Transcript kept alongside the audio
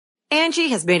Angie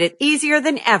has made it easier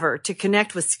than ever to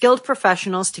connect with skilled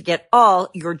professionals to get all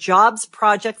your jobs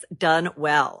projects done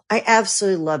well. I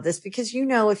absolutely love this because,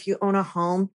 if you own a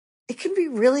home, it can be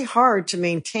really hard to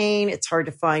maintain. It's hard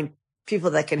to find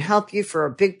people that can help you for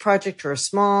a big project or a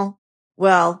small.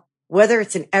 Well, whether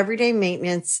it's in everyday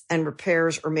maintenance and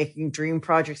repairs or making dream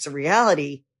projects a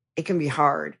reality, it can be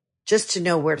hard just to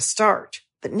know where to start.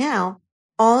 But now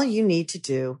all you need to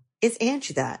do is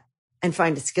Angie that and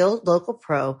find a skilled local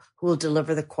pro who will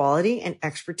deliver the quality and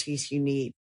expertise you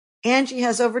need. Angie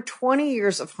has over 20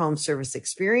 years of home service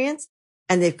experience,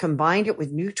 and they've combined it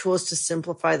with new tools to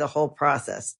simplify the whole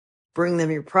process. Bring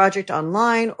them your project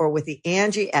online or with the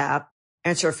Angie app,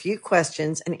 answer a few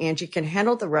questions, and Angie can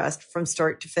handle the rest from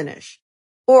start to finish.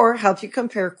 Or help you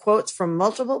compare quotes from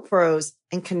multiple pros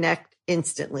and connect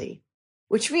instantly,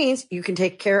 which means you can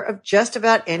take care of just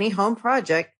about any home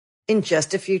project in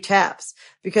just a few taps.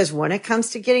 Because when it comes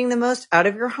to getting the most out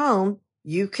of your home,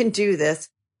 you can do this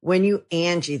when you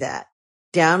Angie that.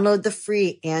 Download the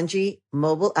free Angie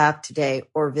mobile app today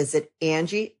or visit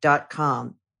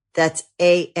Angie.com. That's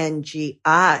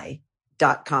ANGI.com.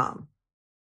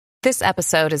 This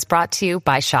episode is brought to you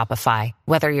by Shopify.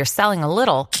 Whether you're selling a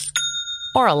little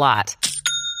or a lot,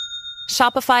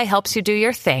 Shopify helps you do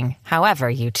your thing, however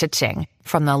you cha-ching.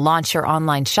 From the launch your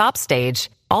online shop stage,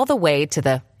 all the way to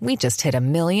the we just hit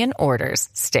 1 million orders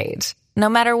stage. No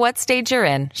matter what stage you're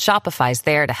in, Shopify's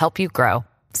there to help you grow.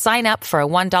 Sign up for a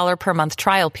 $1 per month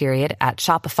trial period at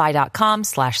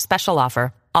shopify.com/special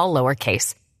offer, all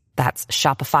lowercase. That's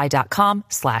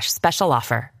shopify.com/special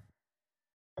offer.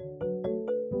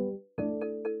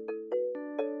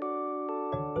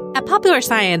 At Popular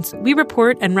Science, we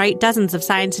report and write dozens of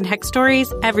science and tech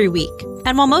stories every week.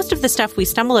 And while most of the stuff we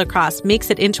stumble across makes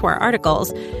it into our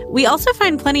articles, we also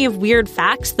find plenty of weird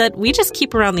facts that we just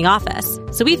keep around the office.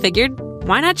 So we figured,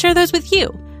 why not share those with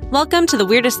you? Welcome to The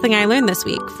Weirdest Thing I Learned This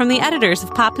Week from the editors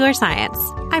of Popular Science.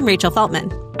 I'm Rachel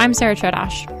Feltman. I'm Sarah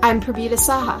Chodash. I'm Prabita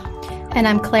Saha. And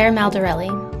I'm Claire Maldarelli.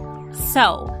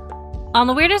 So, on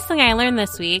The Weirdest Thing I Learned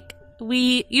This Week,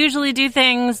 we usually do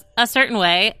things a certain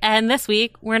way, and this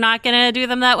week we're not going to do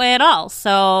them that way at all.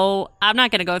 So I'm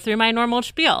not going to go through my normal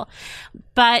spiel.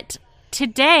 But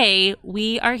today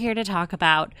we are here to talk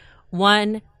about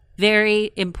one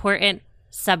very important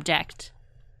subject.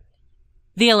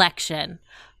 The election.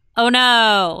 Oh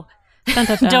no. Dun,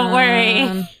 dun, dun. Don't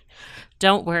worry.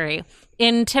 Don't worry.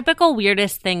 In typical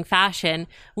Weirdest Thing fashion,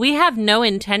 we have no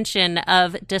intention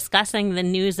of discussing the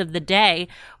news of the day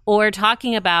or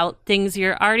talking about things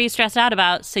you're already stressed out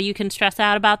about so you can stress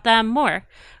out about them more.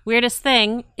 Weirdest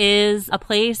Thing is a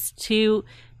place to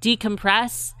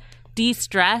decompress,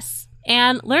 de-stress,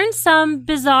 and learn some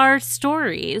bizarre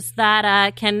stories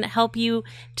that can help you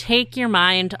take your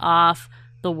mind off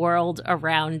the world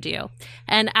around you.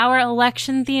 And our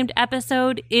election-themed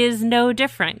episode is no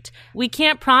different. We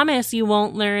can't promise you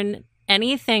won't learn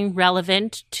anything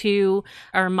relevant to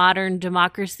our modern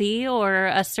democracy or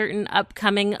a certain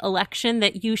upcoming election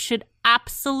that you should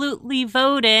absolutely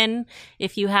vote in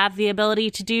if you have the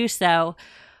ability to do so.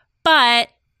 But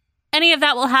any of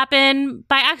that will happen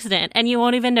by accident, and you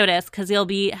won't even notice because you'll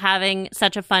be having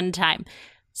such a fun time.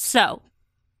 So,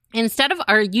 instead of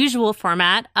our usual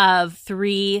format of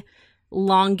 3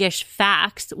 longish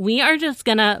facts, we are just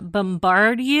going to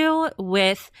bombard you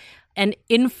with an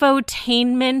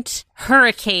infotainment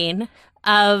hurricane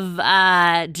of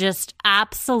just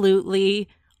absolutely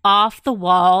off the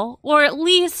wall, or at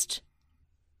least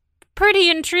pretty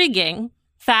intriguing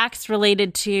facts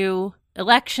related to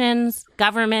elections,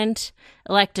 government,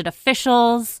 elected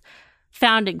officials,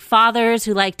 founding fathers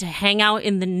who like to hang out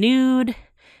in the nude,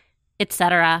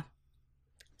 etc.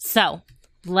 So,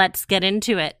 let's get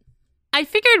into it. I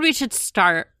figured we should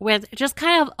start with just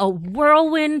kind of a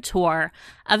whirlwind tour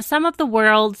of some of the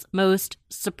world's most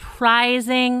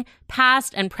surprising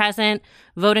past and present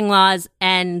voting laws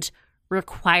and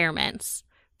requirements.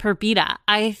 Prabita,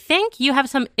 I think you have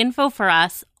some info for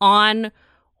us on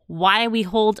why we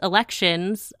hold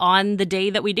elections on the day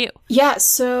that we do. Yeah,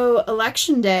 so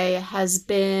Election Day has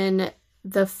been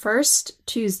the first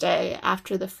Tuesday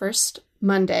after the first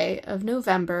Monday of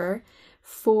November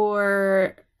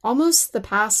for almost the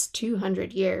past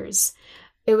 200 years.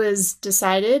 It was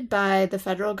decided by the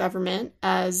federal government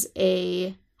as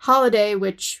a holiday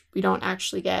which we don't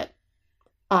actually get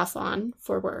off on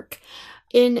for work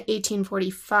in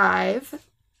 1845.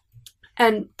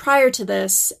 And prior to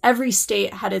this, every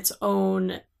state had its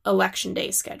own election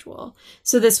day schedule.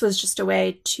 So this was just a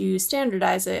way to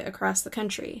standardize it across the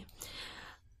country.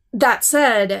 That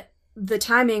said, the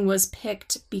timing was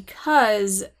picked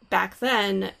because back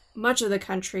then, much of the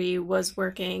country was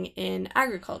working in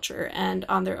agriculture and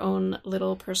on their own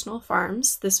little personal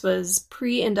farms. This was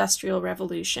pre-industrial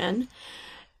revolution.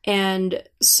 And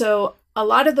so a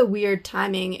lot of the weird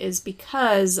timing is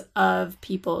because of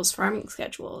people's farming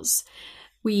schedules.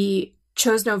 We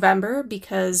chose November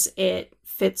because it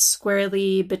fits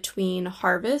squarely between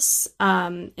harvests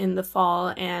in the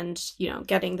fall and,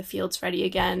 getting the fields ready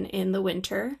again in the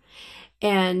winter.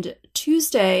 And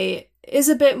Tuesday is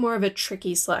a bit more of a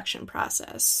tricky selection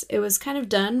process. It was kind of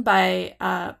done by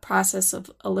a process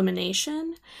of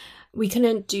elimination. We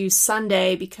couldn't do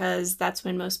Sunday because that's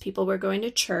when most people were going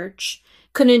to church.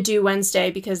 Couldn't do Wednesday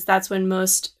because that's when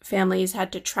most families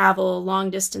had to travel long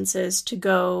distances to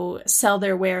go sell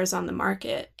their wares on the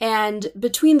market. And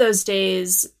between those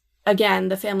days, again,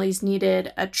 the families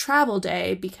needed a travel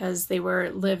day because they were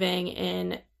living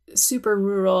in super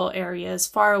rural areas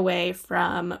far away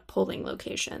from polling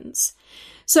locations.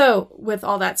 So with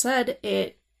all that said,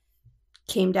 it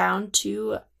came down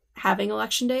to having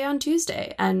Election Day on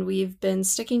Tuesday, and we've been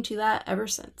sticking to that ever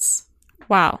since.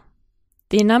 Wow.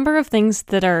 The number of things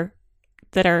that are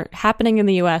happening in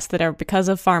the US that are because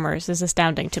of farmers is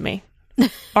astounding to me.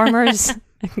 Farmers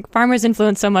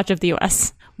influence so much of the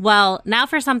US. Well, now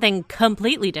for something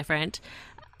completely different.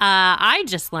 I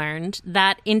just learned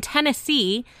that in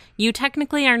Tennessee, you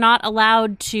technically are not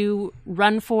allowed to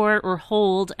run for or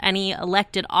hold any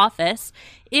elected office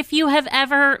if you have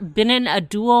ever been in a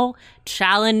duel,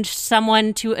 challenged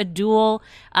someone to a duel,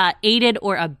 aided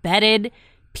or abetted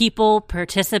people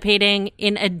participating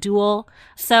in a duel.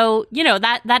 So,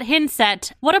 that hints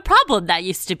at what a problem that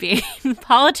used to be.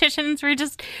 Politicians were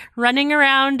just running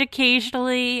around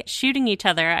occasionally shooting each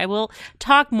other. I will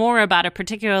talk more about a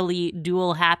particularly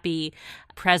duel-happy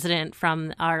president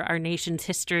from our nation's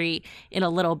history in a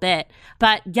little bit.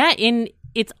 But yeah,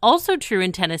 it's also true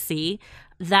in Tennessee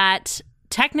that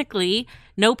technically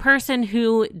no person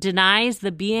who denies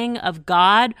the being of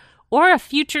God or a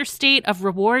future state of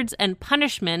rewards and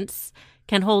punishments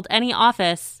can hold any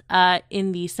office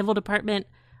in the civil department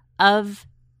of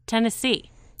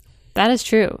Tennessee. That is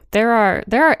true. There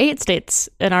are 8 states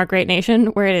in our great nation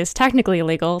where it is technically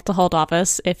illegal to hold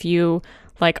office if you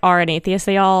are an atheist.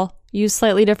 They all use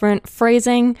slightly different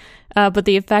phrasing, but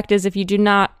the effect is if you do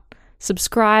not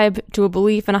subscribe to a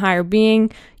belief in a higher being,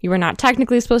 you are not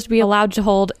technically supposed to be allowed to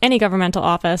hold any governmental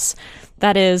office.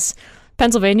 That is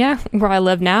Pennsylvania, where I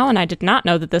live now, and I did not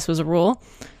know that this was a rule.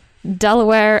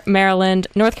 Delaware, Maryland,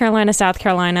 North Carolina, South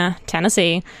Carolina,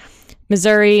 Tennessee,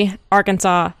 Missouri,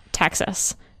 Arkansas,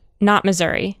 Texas. Not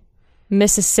Missouri.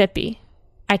 Mississippi.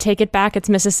 I take it back. It's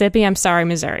Mississippi. I'm sorry,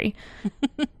 Missouri.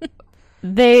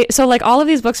 All of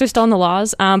these books are still in the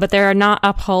laws, but they're not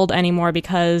upheld anymore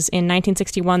because in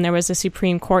 1961 there was a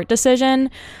Supreme Court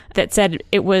decision that said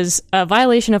it was a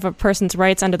violation of a person's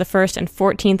rights under the First and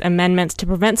 14th Amendments to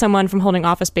prevent someone from holding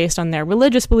office based on their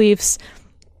religious beliefs.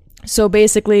 So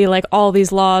basically, all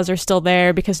these laws are still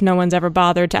there because no one's ever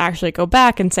bothered to actually go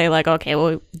back and say, okay,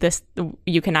 well,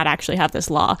 you cannot actually have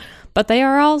this law. But they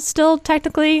are all still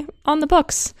technically on the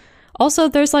books. Also,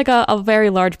 there's a very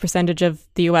large percentage of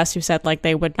the U.S. who said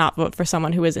they would not vote for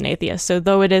someone who is an atheist. So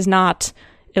though it is not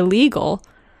illegal,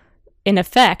 in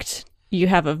effect, you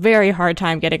have a very hard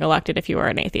time getting elected if you are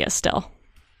an atheist still.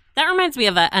 That reminds me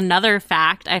of another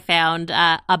fact I found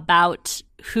about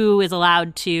who is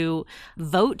allowed to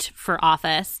vote for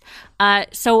office.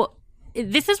 So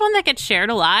this is one that gets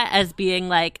shared a lot as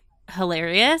being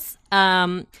hilarious.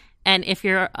 And if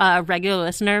you're a regular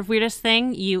listener of Weirdest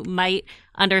Thing, you might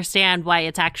understand why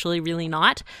it's actually really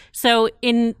not. So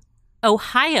in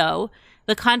Ohio,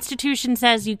 the Constitution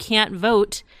says you can't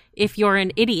vote if you're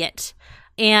an idiot.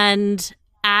 And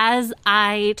as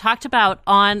I talked about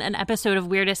on an episode of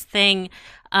Weirdest Thing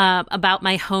about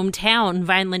my hometown,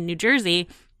 Vineland, New Jersey,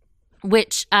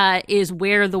 which is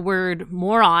where the word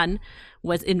moron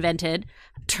was invented,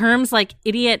 terms like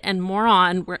idiot and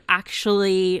moron were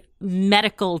actually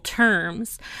medical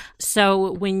terms.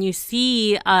 So when you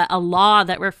see a law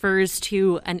that refers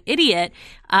to an idiot,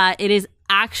 it is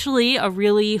actually a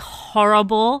really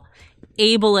horrible,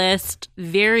 ableist,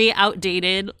 very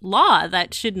outdated law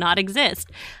that should not exist.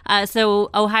 So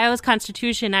Ohio's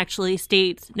Constitution actually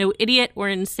states no idiot or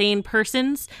insane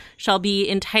persons shall be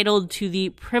entitled to the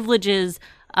privileges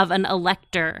of an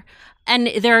elector. And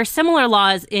there are similar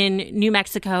laws in New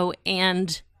Mexico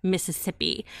and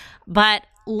Mississippi. But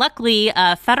luckily,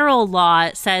 federal law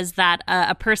says that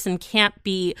a person can't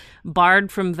be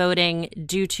barred from voting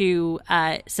due to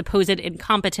supposed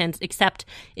incompetence, except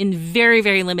in very,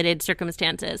 very limited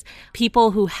circumstances.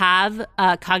 People who have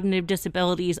cognitive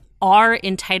disabilities are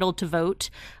entitled to vote,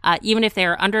 even if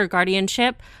they're under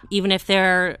guardianship, even if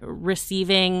they're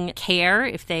receiving care,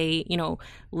 if they,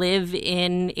 live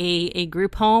in a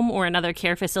group home or another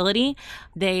care facility,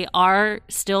 they are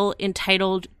still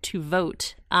entitled to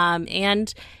vote.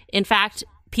 And in fact,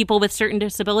 people with certain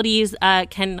disabilities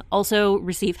can also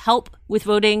receive help with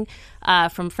voting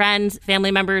from friends,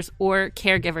 family members, or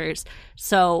caregivers.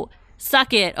 So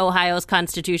suck it, Ohio's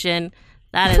Constitution.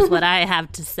 That is what I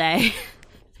have to say.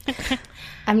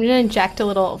 I'm going to inject a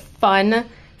little fun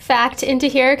fact into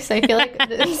here because I feel like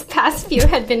these past few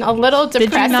had been a little depressing.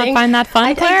 Did you not find that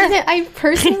fun, Claire? I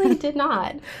personally did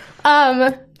not.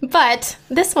 But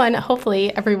this one,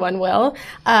 hopefully everyone will.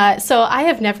 So I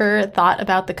have never thought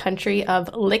about the country of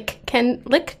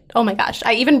oh my gosh,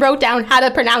 I even wrote down how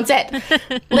to pronounce it.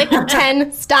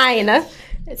 Liechtenstein.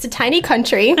 It's a tiny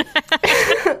country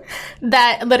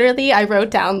that literally I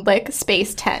wrote down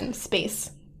space 10,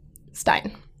 space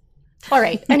Stein. All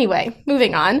right. Anyway,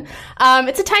 moving on.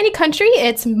 It's a tiny country.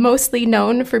 It's mostly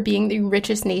known for being the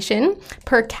richest nation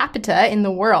per capita in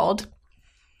the world.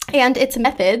 And its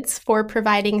methods for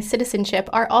providing citizenship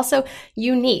are also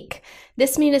unique.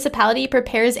 This municipality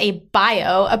prepares a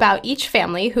bio about each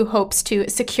family who hopes to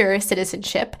secure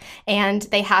citizenship, and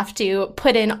they have to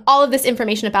put in all of this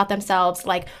information about themselves,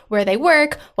 like where they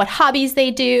work, what hobbies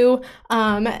they do,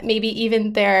 maybe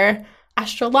even their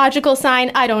astrological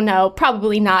sign. I don't know,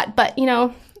 probably not, but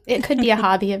it could be a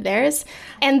hobby of theirs.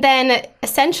 And then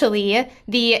essentially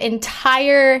the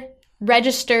entire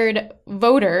registered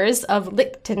voters of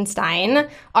Liechtenstein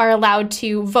are allowed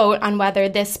to vote on whether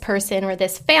this person or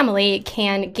this family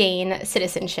can gain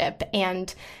citizenship.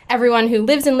 And everyone who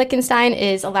lives in Liechtenstein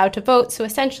is allowed to vote. So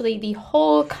essentially the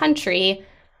whole country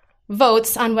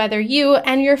votes on whether you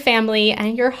and your family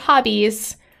and your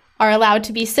hobbies are allowed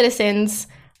to be citizens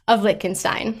of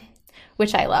Liechtenstein,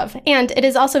 which I love. And it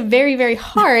is also very, very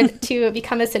hard to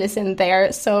become a citizen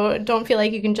there. So don't feel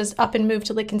like you can just up and move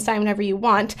to Liechtenstein whenever you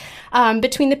want.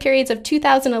 Between the periods of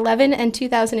 2011 and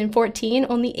 2014,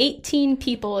 only 18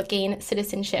 people gain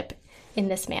citizenship in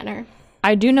this manner.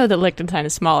 I do know that Liechtenstein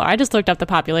is smaller. I just looked up the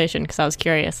population because I was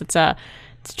curious. It's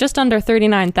just under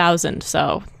 39,000,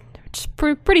 so it's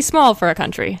pretty small for a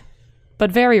country,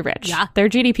 but very rich. Yeah. Their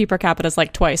GDP per capita is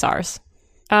like twice ours.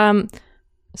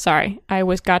 Sorry, I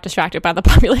got distracted by the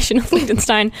population of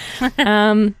Liechtenstein.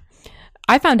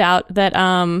 I found out that,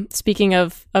 speaking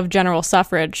of general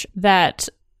suffrage, that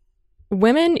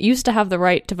women used to have the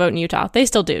right to vote in Utah. They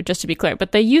still do, just to be clear,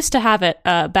 but they used to have it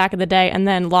back in the day and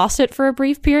then lost it for a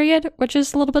brief period, which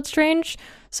is a little bit strange.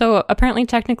 So apparently,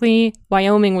 technically,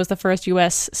 Wyoming was the first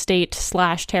U.S.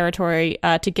 state/territory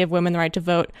to give women the right to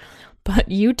vote,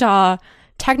 but Utah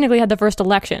technically had the first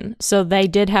election, so they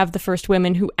did have the first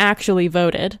women who actually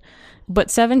voted. But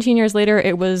 17 years later,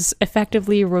 it was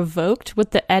effectively revoked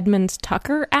with the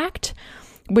Edmunds-Tucker Act,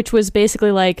 which was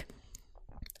basically like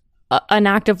an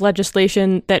act of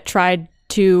legislation that tried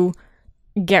to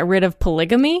get rid of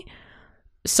polygamy.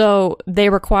 So they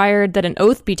required that an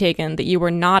oath be taken that you were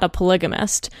not a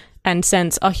polygamist. And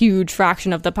since a huge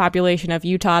fraction of the population of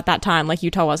Utah at that time, like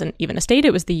Utah wasn't even a state,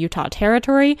 it was the Utah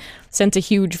Territory, since a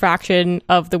huge fraction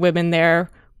of the women there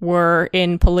were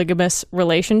in polygamous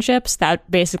relationships, that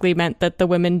basically meant that the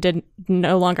women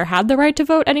no longer had the right to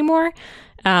vote anymore.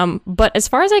 But as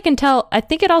far as I can tell, I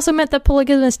think it also meant that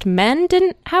polygamist men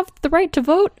didn't have the right to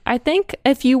vote. I think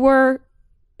if you were,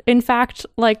 in fact,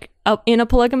 in a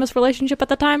polygamous relationship at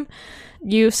the time,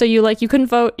 you couldn't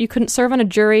vote, you couldn't serve on a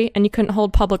jury, and you couldn't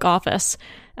hold public office.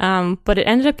 But it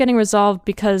ended up getting resolved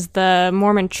because the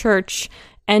Mormon Church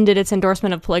ended its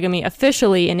endorsement of polygamy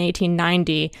officially in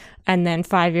 1890, and then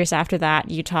 5 years after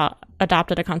that, Utah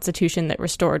adopted a constitution that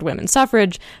restored women's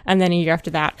suffrage, and then a year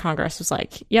after that, Congress was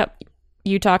like, yep,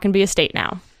 Utah can be a state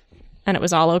now. And it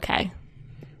was all okay.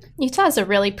 Utah is a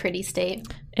really pretty state.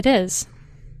 It is.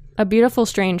 A beautiful,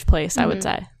 strange place, I would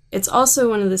say. It's also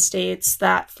one of the states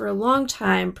that for a long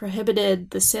time prohibited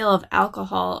the sale of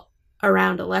alcohol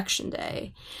around Election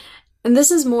Day. And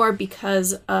this is more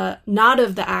because not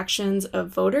of the actions of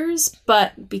voters,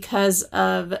 but because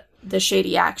of the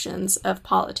shady actions of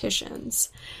politicians.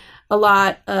 A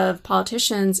lot of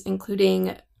politicians,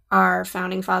 including our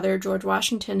founding father, George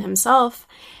Washington himself,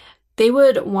 they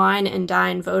would wine and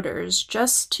dine voters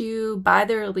just to buy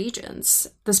their allegiance.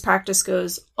 This practice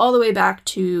goes all the way back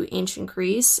to ancient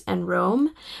Greece and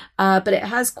Rome, but it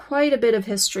has quite a bit of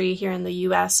history here in the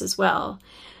U.S. as well.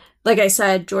 Like I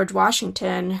said, George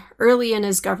Washington, early in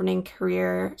his governing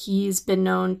career, he's been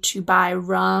known to buy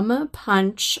rum,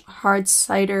 punch, hard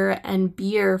cider, and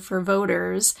beer for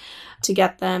voters to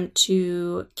get them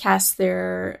to cast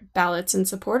their ballots in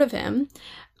support of him.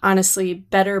 honestly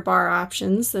better bar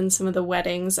options than some of the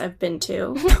weddings I've been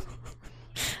to.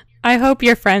 I hope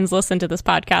your friends listen to this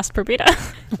podcast, Perdita.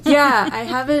 Yeah, I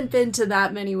haven't been to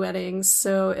that many weddings,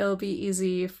 so it'll be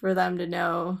easy for them to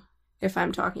know if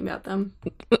I'm talking about them.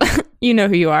 You know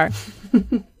who you are.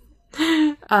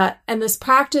 And this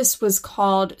practice was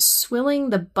called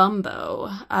swilling the bumbo,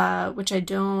 which I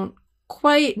don't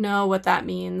quite know what that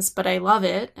means, but I love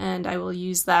it, and I will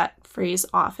use that phrase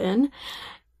often.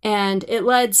 And it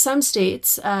led some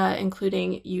states,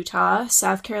 including Utah,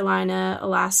 South Carolina,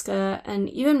 Alaska, and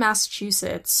even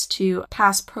Massachusetts, to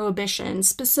pass prohibition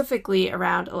specifically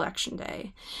around Election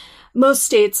Day. Most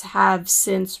states have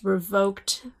since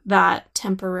revoked that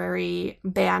temporary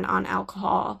ban on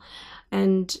alcohol.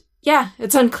 And yeah,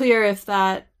 it's unclear if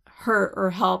that hurt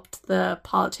or helped the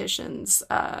politicians'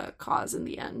 cause in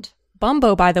the end.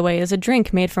 Bumbo, by the way, is a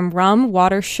drink made from rum,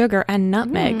 water, sugar, and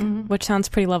nutmeg, which sounds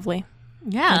pretty lovely.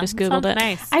 Yeah, I just Googled it.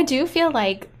 Nice. I do feel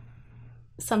like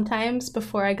sometimes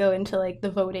before I go into like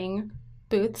the voting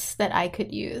booths that I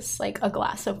could use like a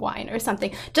glass of wine or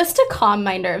something just to calm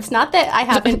my nerves. Not that I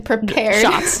haven't prepared.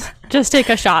 Shots. Just take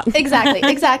a shot.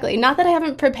 Exactly. Not that I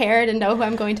haven't prepared and know who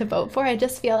I'm going to vote for. I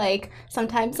just feel like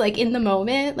sometimes like in the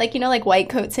moment, like, you know, like white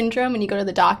coat syndrome, when you go to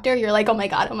the doctor, you're like, oh my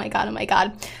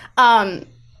God.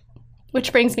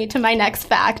 Which brings me to my next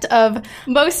fact of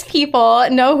most people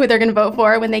know who they're going to vote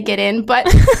for when they get in,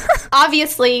 but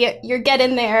obviously you get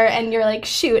in there and you're like,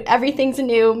 shoot, everything's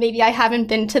new. Maybe I haven't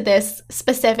been to this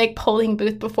specific polling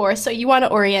booth before, so you want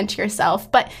to orient yourself,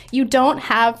 but you don't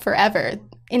have forever.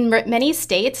 In many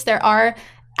states, there are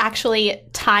actually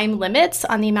time limits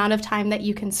on the amount of time that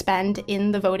you can spend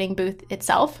in the voting booth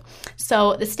itself.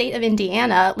 So the state of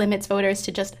Indiana limits voters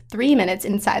to just 3 minutes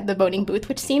inside the voting booth,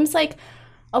 which seems like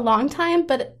a long time,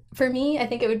 but for me, I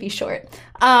think it would be short.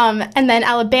 And then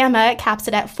Alabama caps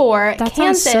it at 4. That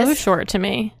sounds so short to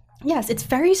me. Yes, it's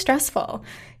very stressful.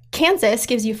 Kansas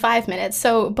gives you 5 minutes,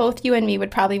 so both you and me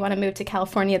would probably want to move to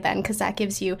California then, because that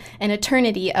gives you an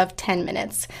eternity of 10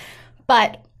 minutes.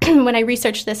 But when I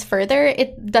researched this further,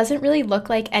 it doesn't really look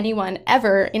like anyone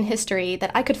ever in history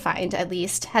that I could find, at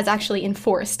least, has actually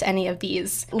enforced any of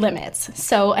these limits.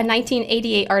 So a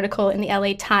 1988 article in the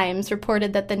LA Times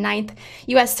reported that the 9th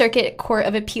U.S. Circuit Court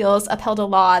of Appeals upheld a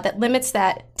law that limits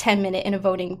that 10-minute in a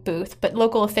voting booth, but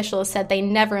local officials said they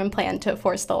never plan to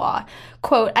enforce the law.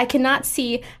 Quote, "I cannot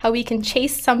see how we can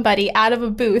chase somebody out of a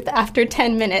booth after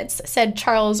 10 minutes, said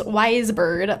Charles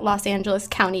Weisbird, Los Angeles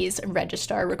County's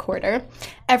registrar recorder.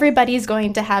 Everybody's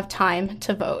going to have time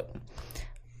to vote."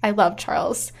 I love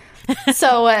Charles.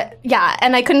 So, yeah,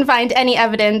 and I couldn't find any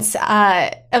evidence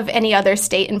of any other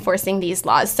state enforcing these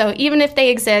laws. So even if they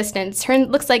exist, and it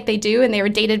looks like they do, and they were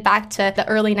dated back to the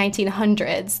early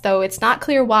 1900s, though it's not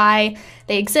clear why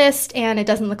they exist, and it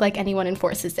doesn't look like anyone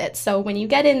enforces it. So when you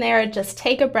get in there, just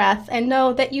take a breath and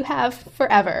know that you have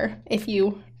forever if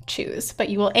you choose, but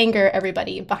you will anger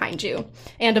everybody behind you.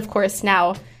 And of course,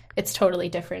 now it's totally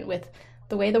different with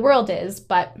the way the world is,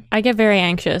 but I get very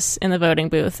anxious in the voting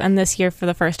booth, and this year for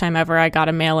the first time ever I got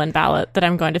a mail-in ballot that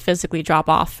I'm going to physically drop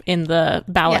off in the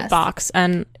ballot box,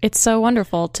 and it's so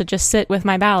wonderful to just sit with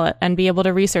my ballot and be able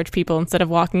to research people instead of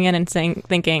walking in and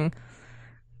thinking,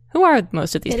 who are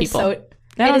most of these people?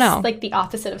 I don't know. It's like the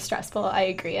opposite of stressful. I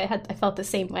agree. I felt the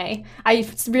same way. I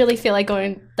really feel like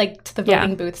going like to the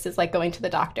voting booths is like going to the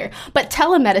doctor, but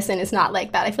telemedicine is not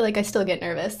like that. I feel like I still get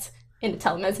nervous in a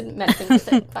telemedicine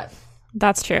visit, but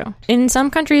that's true. In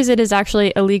some countries, it is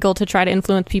actually illegal to try to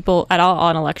influence people at all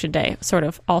on election day, sort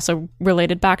of also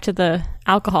related back to the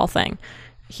alcohol thing.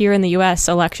 Here in the U.S.,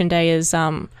 election day is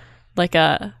like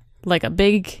a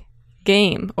big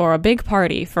game or a big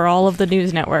party for all of the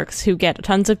news networks who get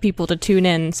tons of people to tune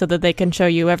in so that they can show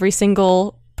you every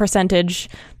single percentage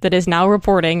that is now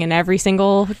reporting in every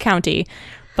single county.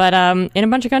 But in a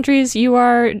bunch of countries, you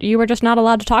are just not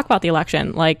allowed to talk about the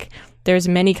election. Like, there's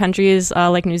many countries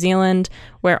like New Zealand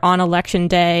where on election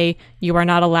day, you are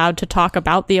not allowed to talk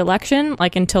about the election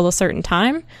like until a certain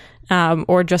time,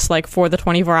 or just like for the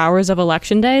 24 hours of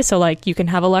election day. So like you can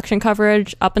have election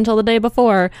coverage up until the day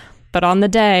before, but on the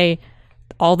day,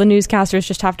 all the newscasters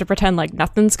just have to pretend like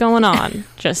nothing's going on.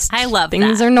 Just I love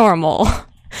things that. are normal.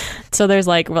 So there's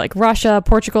like Russia,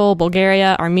 Portugal,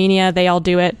 Bulgaria, Armenia, they all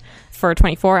do it for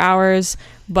 24 hours,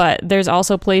 but there's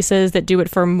also places that do it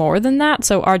for more than that.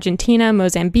 So Argentina,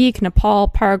 Mozambique, Nepal,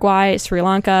 Paraguay, Sri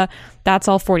Lanka, that's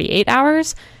all 48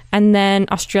 hours. And then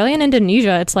Australia and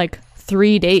Indonesia, it's like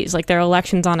 3 days, like their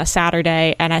election's on a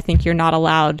Saturday, and I think you're not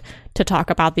allowed to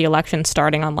talk about the election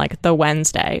starting on like the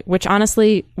Wednesday, which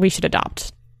honestly we should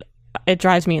adopt. It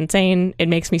drives me insane. It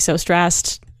makes me so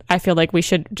stressed. I feel like we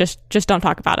should just don't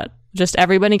talk about it. Just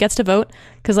everybody gets to vote,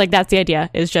 because like that's the idea,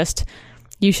 is just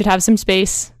you should have some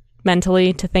space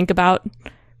mentally to think about,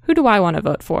 who do I want to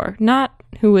vote for? Not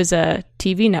who is a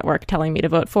TV network telling me to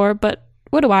vote for, but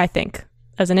what do I think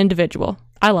as an individual?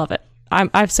 I love it.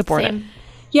 I support it.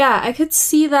 Yeah, I could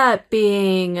see that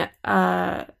being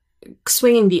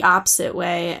swinging the opposite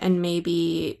way and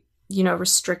maybe,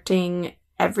 restricting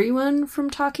everyone from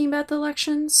talking about the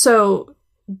election. So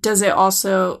does it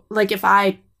also, like, if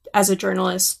I, as a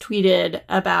journalist, tweeted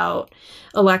about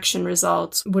election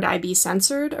results, would I be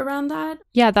censored around that?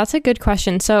 Yeah, that's a good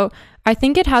question. So I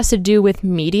think it has to do with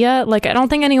media. Like, I don't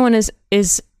think anyone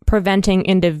is preventing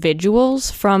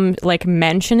individuals from like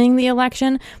mentioning the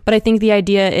election, but I think the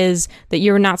idea is that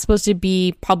you're not supposed to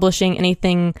be publishing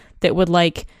anything that would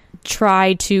like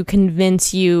try to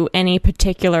convince you any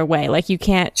particular way. Like you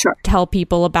can't tell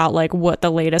people about like what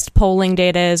the latest polling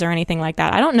data is or anything like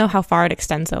that. I don't know how far it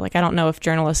extends though. Like I don't know if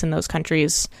journalists in those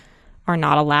countries are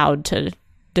not allowed to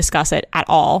discuss it at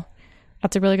all.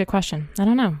 That's a really good question. I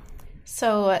don't know.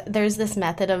 So there's this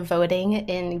method of voting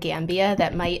in Gambia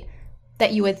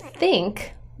that you would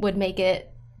think would make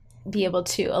it be able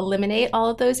to eliminate all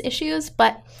of those issues,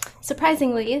 but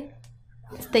surprisingly,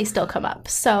 they still come up.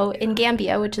 So in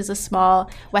Gambia, which is a small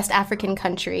West African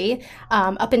country,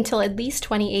 up until at least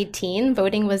 2018,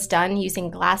 voting was done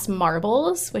using glass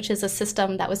marbles, which is a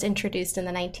system that was introduced in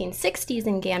the 1960s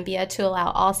in Gambia to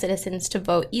allow all citizens to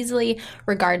vote easily,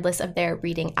 regardless of their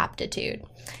reading aptitude.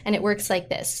 And it works like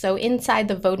this. So inside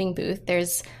the voting booth,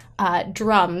 there's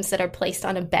drums that are placed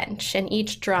on a bench, and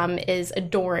each drum is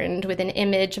adorned with an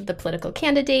image of the political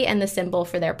candidate and the symbol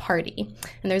for their party.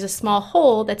 And there's a small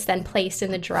hole that's then placed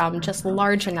in the drum just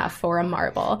large enough for a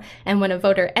marble. And when a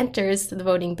voter enters the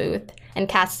voting booth and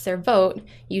casts their vote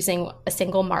using a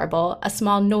single marble, a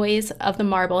small noise of the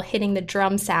marble hitting the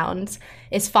drum sounds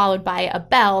is followed by a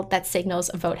bell that signals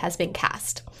a vote has been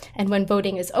cast. And when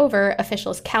voting is over,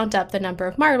 officials count up the number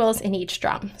of marbles in each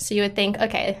drum. So you would think,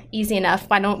 okay, easy enough.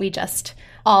 Why don't we just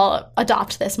all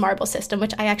adopt this marble system,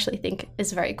 which I actually think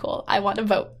is very cool. I want to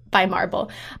vote by marble.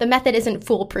 The method isn't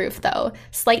foolproof, though.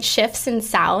 Slight shifts in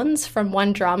sounds from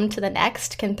one drum to the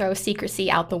next can throw secrecy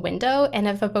out the window. And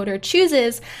if a voter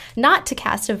chooses not to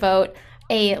cast a vote,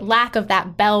 a lack of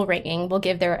that bell ringing will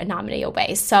give their nominee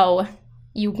away. So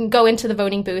you can go into the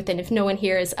voting booth, and if no one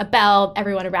hears a bell,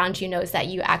 everyone around you knows that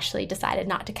you actually decided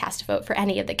not to cast a vote for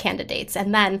any of the candidates.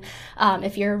 And then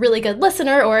if you're a really good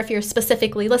listener, or if you're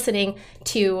specifically listening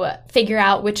to figure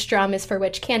out which drum is for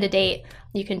which candidate,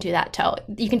 you can do that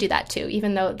too,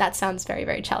 even though that sounds very,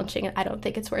 very challenging. I don't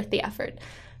think it's worth the effort.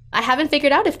 I haven't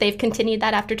figured out if they've continued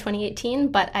that after 2018,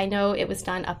 but I know it was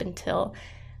done up until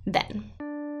then.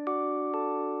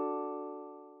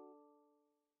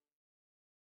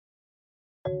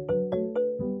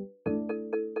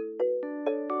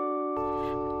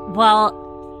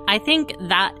 Well, I think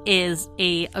that is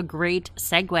a great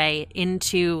segue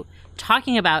into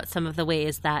talking about some of the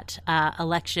ways that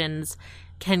elections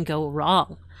can go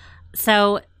wrong.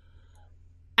 So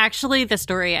actually, the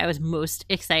story I was most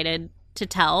excited to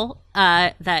tell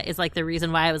that is like the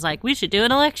reason why I was like, we should do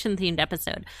an election themed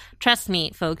episode. Trust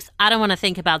me, folks, I don't want to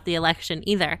think about the election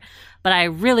either, but I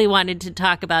really wanted to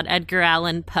talk about Edgar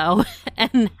Allan Poe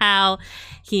and how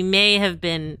he may have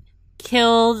been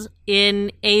killed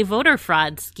in a voter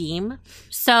fraud scheme.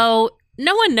 So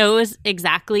no one knows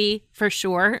exactly for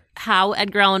sure how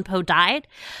Edgar Allan Poe died.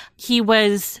 He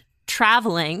was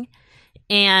traveling,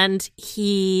 and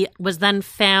he was then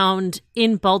found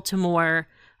in Baltimore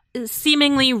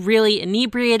seemingly really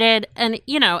inebriated. And,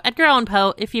 Edgar Allan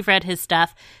Poe, if you've read his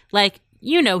stuff,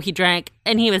 he drank,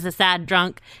 and he was a sad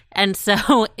drunk. And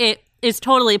so it is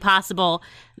totally possible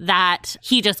that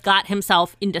he just got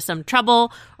himself into some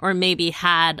trouble, or maybe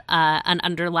had an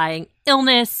underlying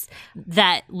illness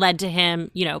that led to him,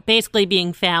 basically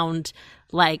being found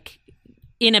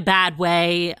in a bad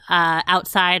way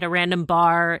outside a random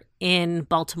bar in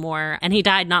Baltimore. And he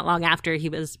died not long after he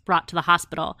was brought to the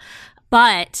hospital.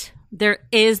 But there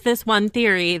is this one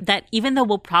theory that, even though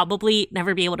we'll probably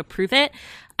never be able to prove it,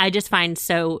 I just find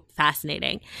so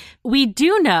fascinating. We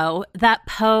do know that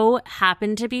Poe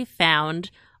happened to be found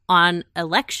on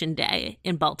Election Day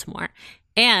in Baltimore,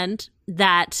 and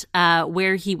that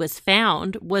where he was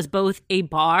found was both a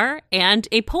bar and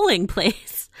a polling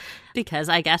place, because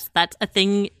I guess that's a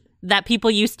thing that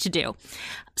people used to do.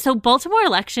 So Baltimore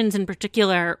elections in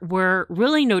particular were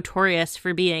really notorious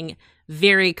for being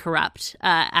very corrupt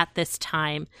at this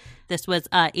time. This was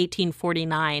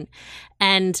 1849.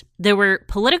 And there were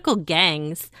political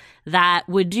gangs that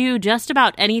would do just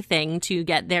about anything to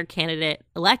get their candidate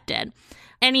elected.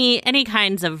 Any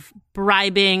kinds of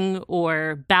bribing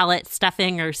or ballot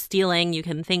stuffing or stealing you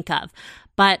can think of.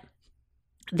 But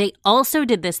they also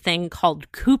did this thing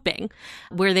called cooping,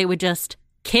 where they would just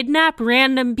kidnap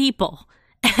random people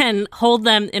and hold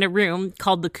them in a room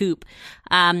called the coop,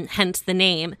 hence the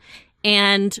name.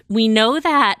 And we know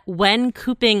that when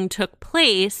cooping took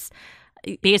place,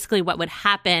 basically what would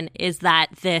happen is that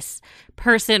this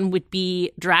person would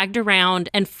be dragged around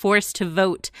and forced to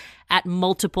vote at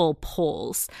multiple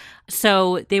polls.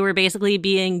 So they were basically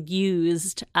being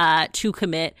used to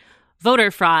commit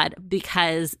voter fraud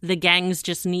because the gangs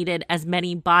just needed as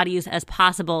many bodies as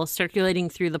possible circulating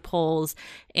through the polls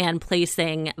and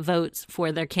placing votes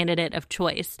for their candidate of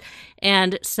choice.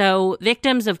 And so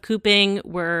victims of cooping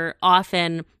were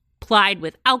often plied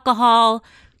with alcohol,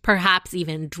 perhaps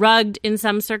even drugged in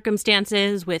some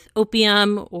circumstances with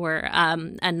opium or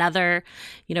another,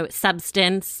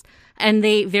 substance. And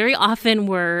they very often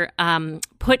were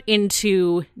put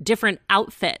into different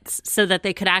outfits so that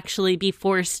they could actually be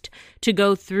forced to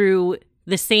go through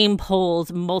the same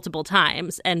polls multiple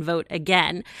times and vote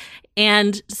again.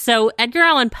 And so Edgar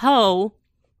Allan Poe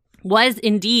was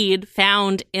indeed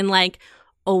found in like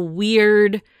a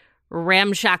weird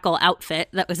ramshackle outfit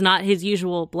that was not his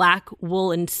usual black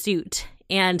woolen suit.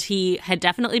 And he had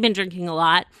definitely been drinking a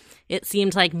lot. It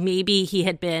seemed like maybe he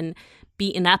had been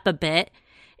beaten up a bit.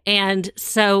 And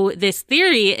so this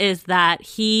theory is that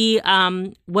he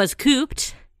was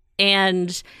cooped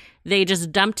and they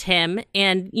just dumped him.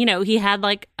 And, he had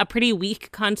like a pretty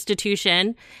weak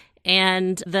constitution.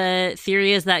 And the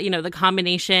theory is that, the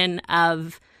combination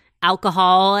of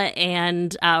alcohol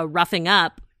and roughing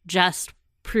up just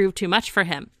proved too much for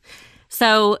him.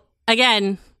 So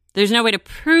again, there's no way to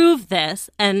prove this.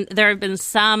 And there have been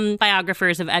some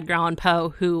biographers of Edgar Allan Poe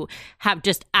who have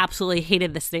just absolutely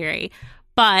hated this theory.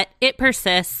 But it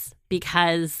persists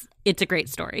because it's a great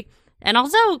story. And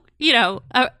also,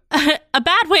 a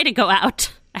bad way to go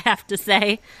out, I have to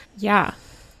say. Yeah.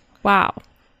 Wow.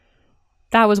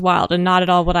 That was wild and not at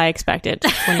all what I expected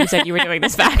when you said you were doing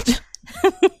this fact.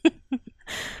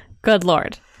 Good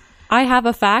Lord. I have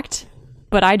a fact,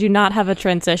 but I do not have a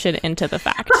transition into the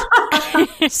fact.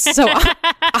 So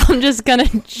I'm just going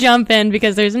to jump in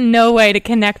because there's no way to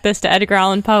connect this to Edgar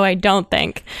Allan Poe, I don't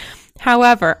think.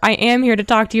 However, I am here to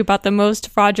talk to you about the most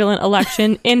fraudulent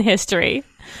election in history.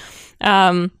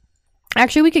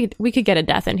 Actually, we could get a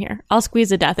death in here. I'll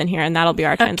squeeze a death in here, and that'll be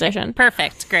our transition. Okay,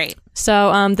 perfect. Great.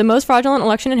 So the most fraudulent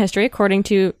election in history, according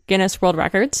to Guinness World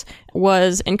Records,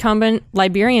 was incumbent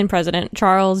Liberian President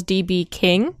Charles D.B.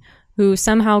 King, who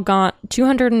somehow got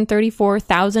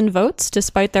 234,000 votes,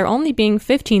 despite there only being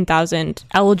 15,000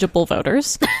 eligible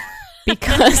voters.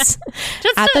 Because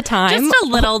at the time... Just a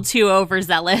little too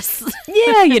overzealous.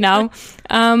 Yeah,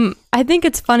 I think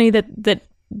it's funny that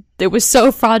it was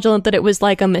so fraudulent that it was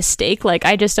like a mistake. Like,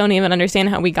 I just don't even understand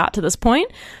how we got to this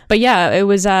point. But yeah, it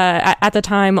was at the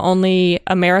time only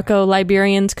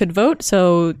Americo-Liberians could vote.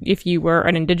 So if you were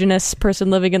an indigenous person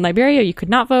living in Liberia, you could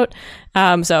not vote.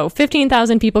 So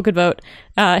 15,000 people could vote.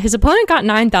 His opponent got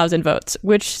 9,000 votes,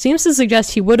 which seems to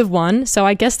suggest he would have won. So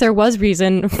I guess there was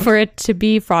reason for it to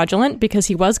be fraudulent because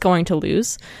he was going to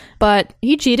lose. But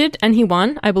he cheated and he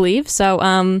won, I believe.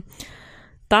 So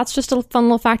that's just a fun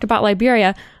little fact about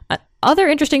Liberia. Other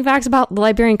interesting facts about the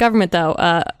Liberian government,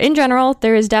 though. In general,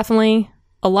 there is definitely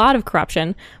a lot of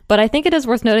corruption, but I think it is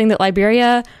worth noting that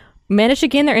Liberia managed to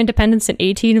gain their independence in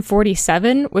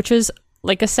 1847, which is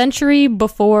like a century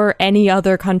before any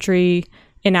other country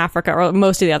in Africa, or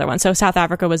most of the other ones. So South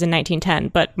Africa was in 1910,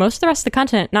 but most of the rest of the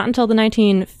continent, not until the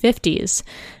 1950s.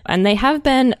 And they have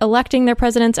been electing their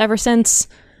presidents ever since,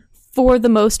 for the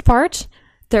most part.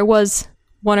 There was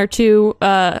one or two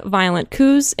violent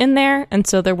coups in there, and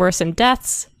so there were some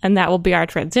deaths, and that will be our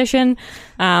transition.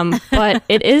 But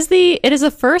it is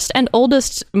the first and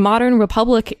oldest modern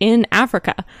republic in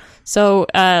Africa. So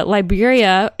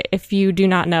Liberia, if you do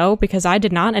not know, because I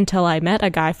did not until I met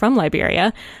a guy from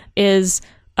Liberia, is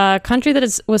a country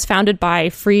that was founded by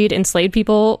freed enslaved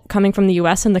people coming from the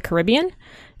U.S. and the Caribbean.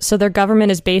 So their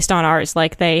government is based on ours.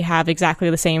 Like, they have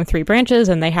exactly the same three branches,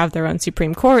 and they have their own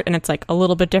Supreme Court, and it's like a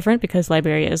little bit different because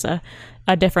Liberia is a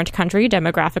different country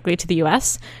demographically to the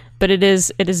U.S., but it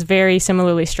is very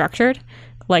similarly structured.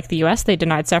 Like the U.S., they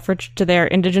denied suffrage to their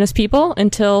indigenous people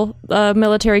until a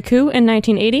military coup in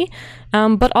 1980,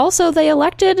 but also they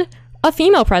elected a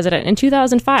female president in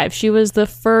 2005. She was the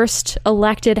first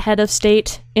elected head of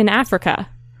state in Africa.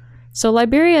 So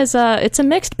Liberia it's a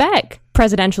mixed bag,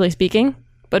 presidentially speaking,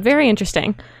 but very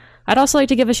interesting. I'd also like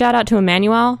to give a shout out to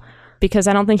Emmanuel, because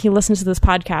I don't think he listens to this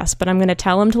podcast, but I'm going to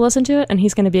tell him to listen to it, and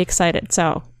he's going to be excited.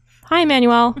 So, hi,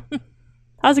 Emmanuel.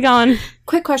 How's it going?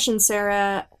 Quick question,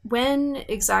 Sarah. when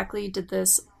exactly did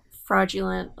this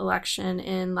fraudulent election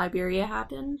in Liberia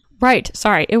happen? Right.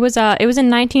 Sorry. It was in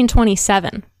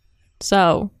 1927.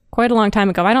 So quite a long time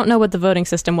ago. I don't know what the voting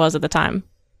system was at the time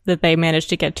that they managed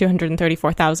to get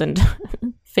 234,000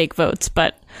 fake votes,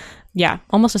 but yeah,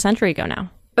 almost a century ago now.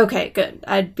 Okay, good.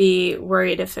 I'd be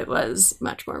worried if it was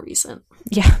much more recent.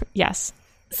 Yeah. Yes.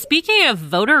 Speaking of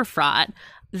voter fraud,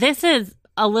 this is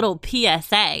a little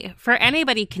PSA for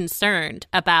anybody concerned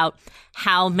about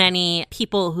how many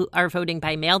people who are voting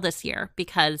by mail this year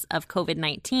because of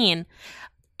COVID-19.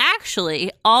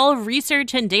 Actually, all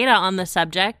research and data on the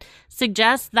subject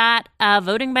suggests that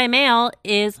voting by mail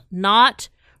is not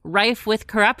rife with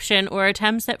corruption or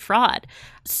attempts at fraud.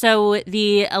 So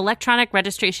the Electronic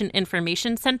Registration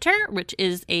Information Center, which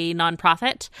is a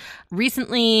nonprofit,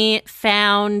 recently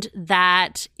found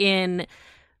that in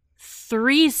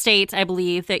 3 states, I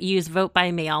believe, that use vote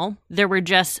by mail, there were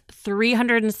just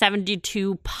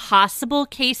 372 possible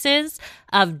cases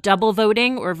of double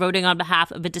voting or voting on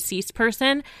behalf of a deceased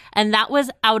person. And that was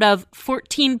out of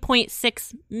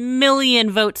 14.6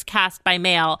 million votes cast by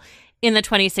mail in the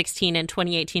 2016 and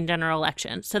 2018 general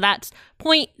election. So that's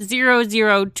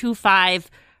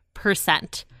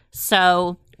 0.0025%.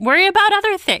 So worry about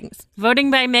other things.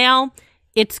 Voting by mail,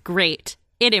 it's great.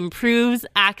 It improves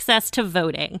access to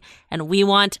voting, and we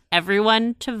want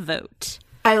everyone to vote.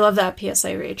 I love that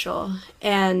PSA, Rachel.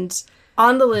 And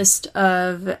on the list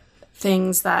of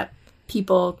things that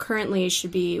people currently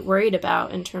should be worried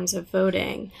about in terms of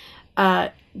voting,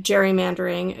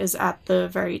 gerrymandering is at the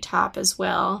very top as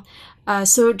well.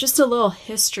 So just a little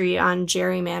history on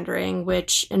gerrymandering,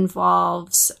 which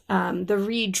involves the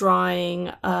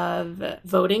redrawing of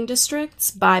voting districts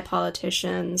by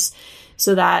politicians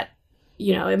so that,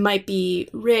 you know, it might be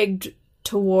rigged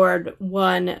toward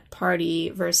one party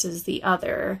versus the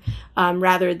other,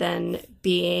 rather than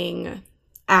being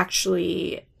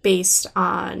actually based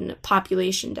on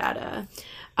population data.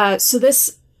 So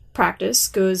this practice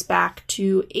goes back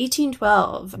to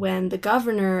 1812 when the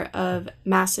governor of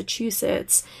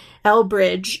Massachusetts,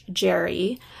 Elbridge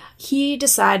Gerry, he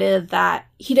decided that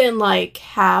he didn't like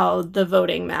how the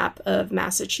voting map of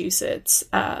Massachusetts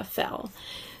fell.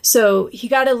 So he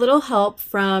got a little help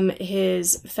from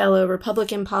his fellow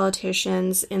Republican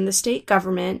politicians in the state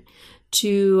government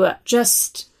to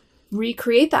just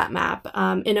recreate that map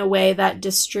in a way that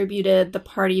distributed the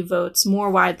party votes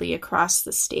more widely across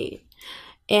the state.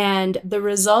 And the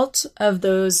result of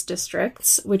those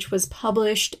districts, which was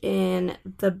published in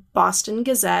the Boston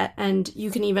Gazette, and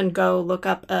you can even go look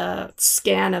up a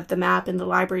scan of the map in the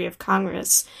Library of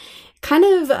Congress, kind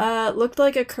of looked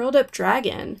like a curled up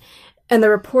dragon. And the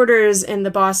reporters in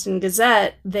the Boston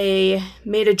Gazette, they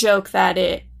made a joke that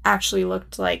it actually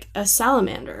looked like a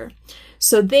salamander.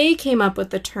 So they came up with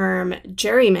the term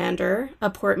gerrymander, a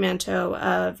portmanteau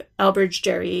of Elbridge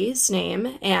Gerry's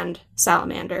name and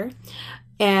salamander.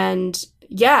 And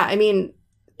yeah, I mean,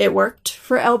 it worked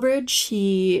for Elbridge.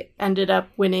 He ended up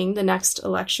winning the next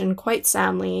election quite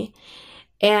soundly.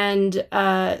 And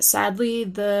sadly,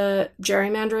 the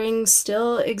gerrymandering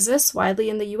still exists widely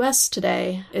in the U.S.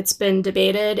 today. It's been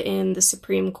debated in the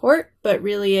Supreme Court, but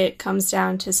really it comes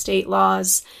down to state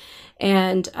laws.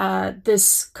 And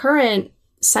this current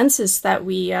census that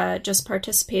we just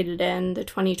participated in, the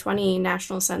 2020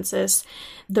 national census,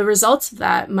 the results of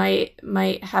that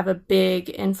might have a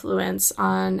big influence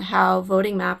on how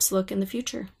voting maps look in the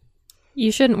future.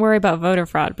 You shouldn't worry about voter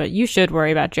fraud, but you should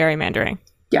worry about gerrymandering.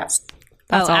 Yes.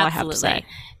 That's all absolutely. I have to say.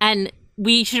 And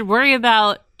we should worry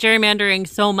about gerrymandering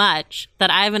so much that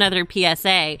I have another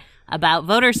PSA about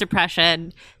voter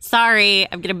suppression. Sorry,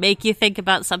 I'm going to make you think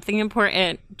about something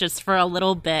important just for a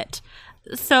little bit.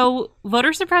 So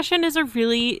voter suppression is a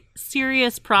really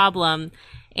serious problem.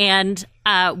 And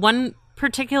one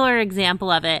particular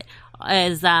example of it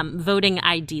is voting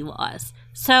ID laws.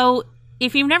 So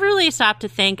if you've never really stopped to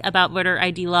think about voter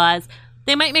ID laws,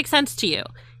 they might make sense to you.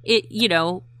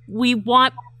 We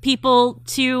want people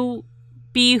to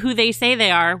be who they say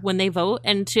they are when they vote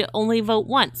and to only vote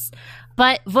once.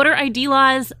 But voter ID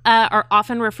laws are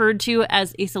often referred to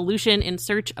as a solution in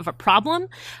search of a problem.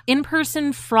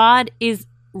 In-person fraud is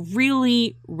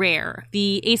really rare.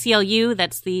 The ACLU,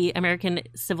 that's the American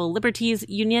Civil Liberties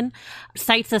Union,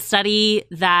 cites a study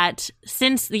that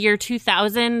since the year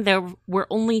 2000, there were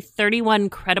only 31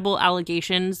 credible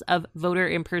allegations of voter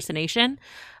impersonation.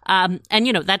 And,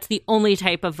 that's the only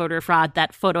type of voter fraud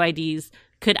that photo IDs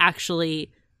could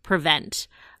actually prevent.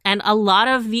 And a lot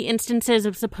of the instances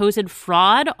of supposed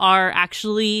fraud are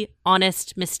actually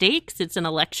honest mistakes. It's an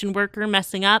election worker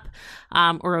messing up,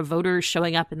 or a voter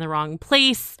showing up in the wrong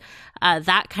place,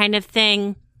 that kind of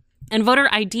thing. And voter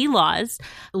ID laws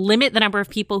limit the number of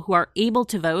people who are able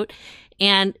to vote.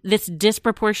 And this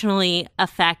disproportionately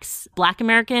affects Black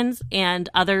Americans and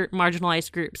other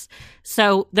marginalized groups.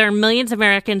 So there are millions of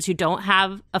Americans who don't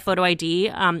have a photo ID.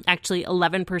 Actually,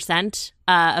 11%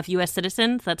 of U.S.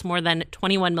 citizens. That's more than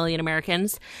 21 million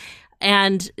Americans.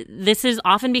 And this is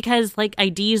often because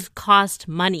IDs cost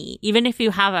money. Even if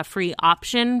you have a free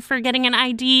option for getting an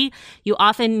ID, you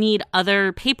often need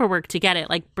other paperwork to get it,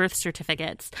 like birth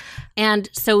certificates. And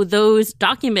so those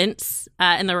documents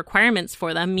and the requirements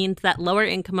for them means that lower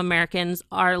income Americans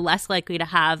are less likely to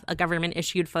have a government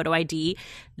issued photo ID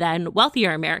than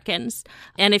wealthier Americans.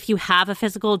 And if you have a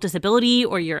physical disability,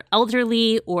 or you're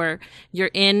elderly, or you're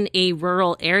in a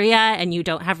rural area and you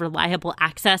don't have reliable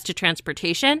access to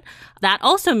transportation, that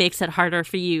also makes it harder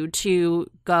for you to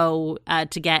go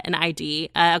to get an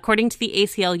ID. According to the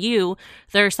ACLU,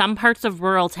 there are some parts of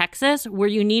rural Texas where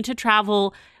you need to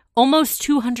travel almost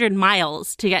 200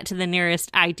 miles to get to the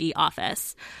nearest ID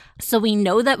office. So we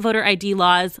know that voter ID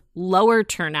laws lower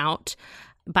turnout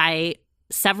by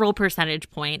several percentage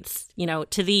points,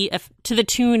 to the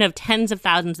tune of tens of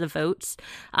thousands of votes.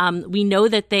 We know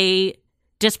that they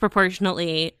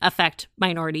disproportionately affect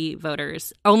minority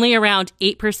voters. Only around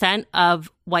 8%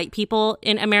 of white people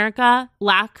in America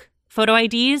lack photo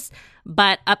IDs,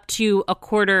 but up to a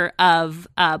quarter of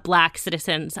Black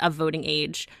citizens of voting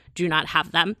age do not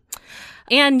have them.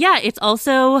 And yeah, it's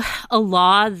also a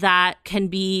law that can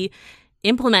be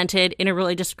implemented in a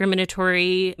really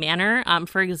discriminatory manner.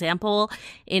 For example,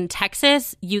 in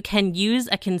Texas, you can use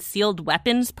a concealed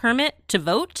weapons permit to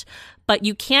vote, but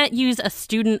you can't use a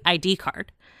student ID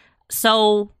card.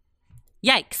 So,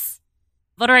 yikes.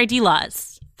 Voter ID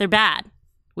laws, they're bad.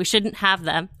 We shouldn't have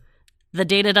them. The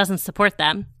data doesn't support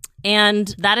them.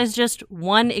 And that is just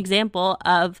one example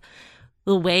of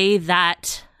the way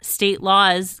that state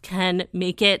laws can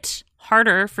make it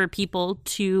harder for people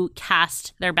to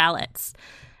cast their ballots.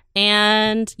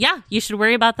 And yeah, you should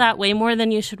worry about that way more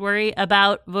than you should worry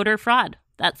about voter fraud.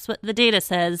 That's what the data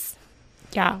says.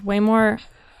 Yeah, way more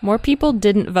people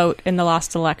didn't vote in the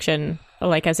last election,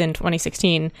 as in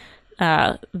 2016,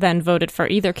 than voted for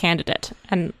either candidate.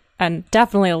 And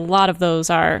definitely a lot of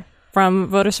those are from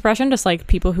voter suppression, just like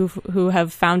people who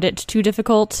have found it too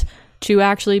difficult to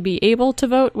actually be able to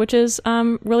vote, which is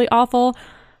really awful.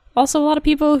 Also, a lot of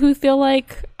people who feel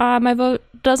like my vote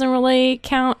doesn't really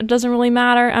count, it doesn't really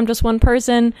matter, I'm just one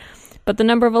person. But the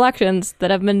number of elections that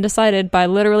have been decided by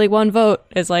literally one vote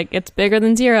is it's bigger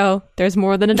than zero. There's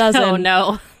more than a dozen. Oh,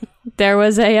 no.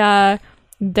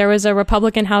 There was a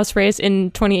Republican House race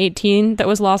in 2018 that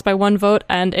was lost by one vote,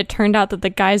 and it turned out that the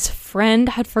guy's friend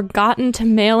had forgotten to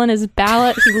mail in his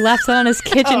ballot. He left it on his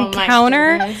kitchen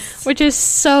counter, which is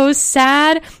so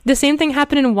sad. The same thing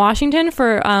happened in Washington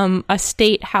for a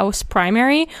state house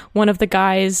primary. One of the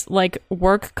guy's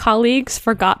work colleagues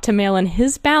forgot to mail in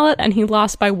his ballot, and he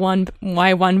lost by one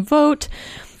vote.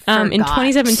 In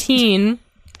 2017...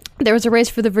 there was a race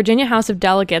for the Virginia House of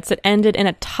Delegates that ended in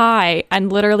a tie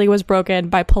and literally was broken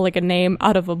by pulling a name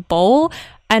out of a bowl.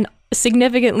 And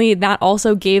significantly, that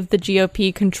also gave the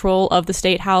GOP control of the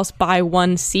state house by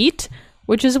one seat,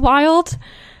 which is wild.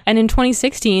 And in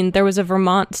 2016, there was a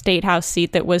Vermont state house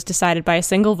seat that was decided by a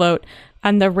single vote.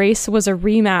 And the race was a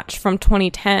rematch from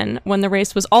 2010, when the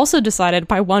race was also decided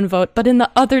by one vote, but in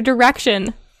the other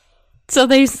direction. So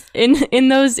they, in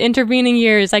those intervening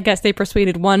years, I guess they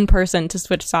persuaded one person to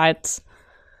switch sides,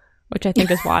 which I think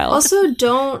is wild. Also,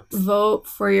 don't vote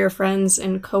for your friends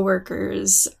and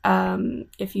coworkers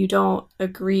if you don't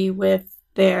agree with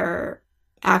their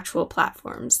actual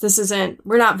platforms.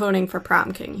 We're not voting for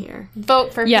Prom King here.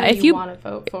 Vote for who you want to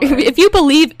vote for. If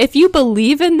you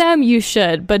believe in them, you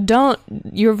should, but don't.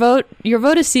 Your vote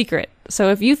is secret. So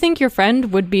if you think your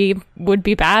friend would be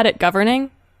bad at governing,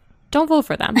 don't vote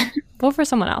for them. Vote for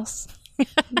someone else.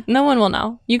 No one will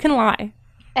know. You can lie.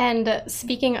 And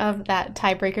speaking of that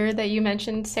tiebreaker that you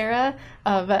mentioned, Sarah,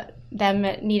 of them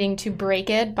needing to break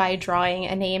it by drawing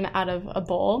a name out of a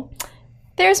bowl,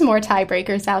 there's more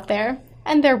tiebreakers out there,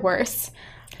 and they're worse.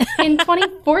 In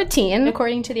 2014,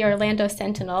 according to the Orlando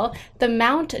Sentinel, the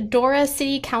Mount Dora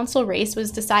City Council race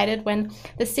was decided when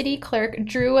the city clerk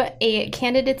drew a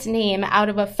candidate's name out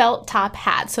of a felt top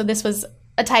hat. So this was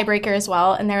a tiebreaker as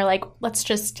well, and they're like, let's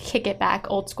just kick it back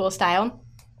old school style.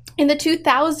 In the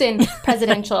 2000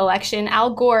 presidential election,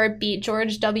 Al Gore beat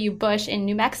George W. Bush in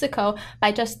New Mexico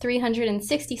by just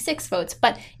 366 votes.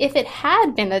 But if it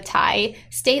had been a tie,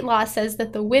 state law says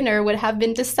that the winner would have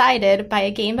been decided by a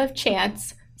game of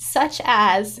chance, such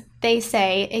as, they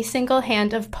say, a single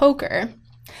hand of poker.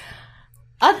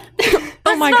 Oh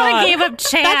my God. A game of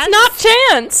chance. That's not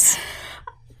chance.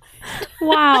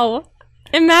 Wow.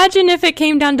 Imagine if it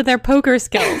came down to their poker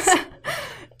skills.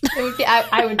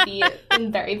 I would be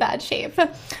in very bad shape.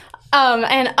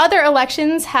 And other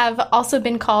elections have also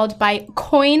been called by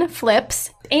coin flips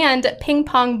and ping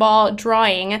pong ball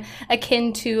drawing,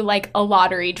 akin to like a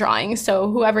lottery drawing.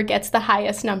 So whoever gets the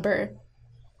highest number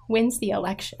wins the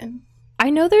election. I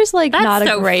know there's like That's not a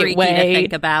so great freaky way to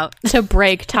think about. to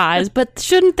break ties, but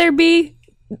shouldn't there be?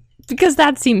 Because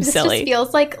that seems This silly. just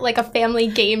feels like a family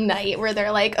game night where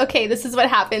they're like, okay, this is what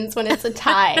happens when it's a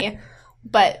tie,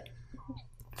 but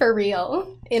for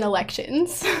real in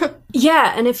elections.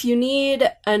 Yeah, and if you need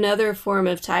another form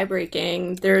of tie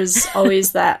breaking, there's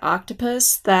always that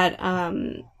octopus that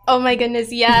Oh my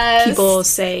goodness, yes. people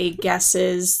say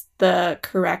guesses the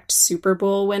correct Super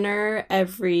Bowl winner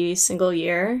every single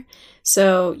year.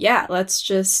 So yeah, let's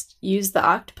just use the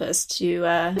octopus to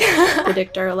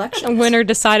predict our A elections. winner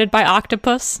decided by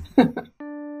octopus.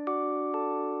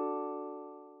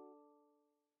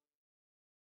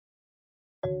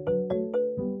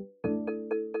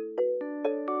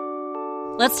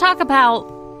 Let's talk about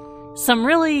some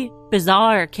really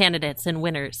bizarre candidates and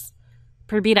winners.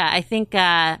 Purbita, I think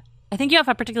you have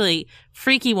a particularly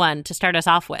freaky one to start us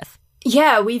off with.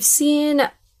 Yeah, we've seen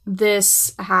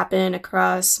this happen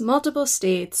across multiple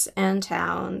states and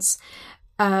towns,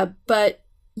 but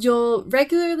you'll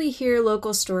regularly hear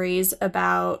local stories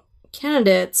about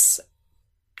candidates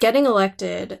getting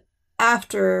elected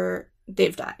after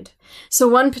they've died. So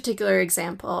one particular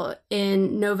example,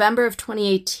 in November of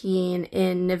 2018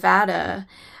 in Nevada,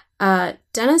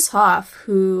 Dennis Hoff,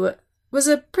 who was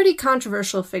a pretty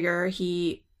controversial figure,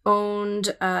 he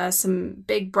owned some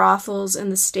big brothels in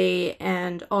the state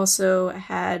and also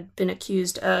had been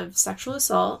accused of sexual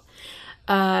assault.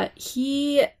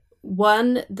 He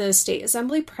won the state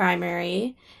assembly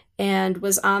primary and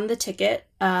was on the ticket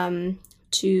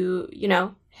to,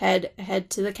 head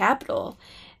to the Capitol,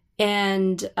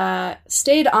 and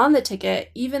stayed on the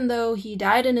ticket even though he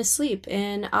died in his sleep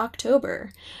in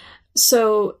October.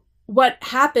 So what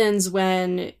happens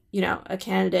when, a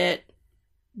candidate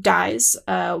dies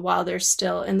while they're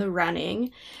still in the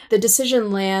running? The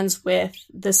decision lands with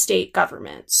the state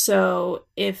government. So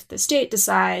if the state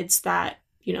decides that,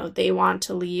 they want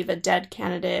to leave a dead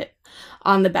candidate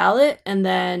on the ballot and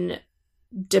then,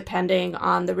 depending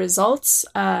on the results,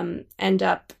 end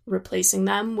up replacing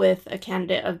them with a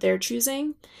candidate of their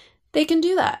choosing, they can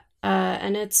do that.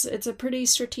 And it's a pretty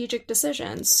strategic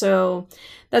decision. So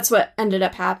that's what ended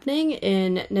up happening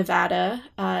in Nevada.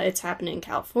 It's happened in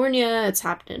California. It's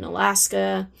happened in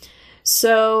Alaska.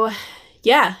 So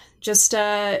yeah, just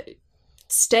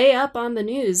stay up on the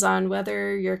news on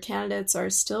whether your candidates are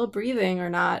still breathing or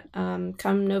not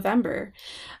come November.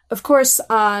 Of course,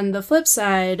 on the flip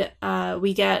side,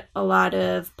 we get a lot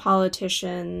of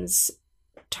politicians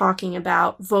talking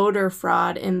about voter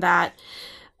fraud, in that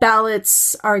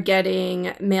ballots are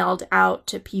getting mailed out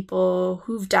to people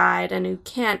who've died and who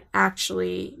can't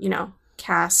actually,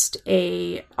 cast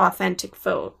a authentic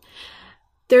vote.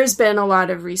 There's been a lot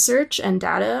of research and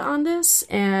data on this,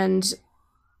 and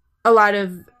a lot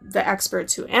of the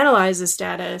experts who analyze this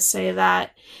data say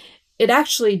that it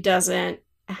actually doesn't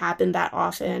happen that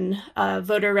often.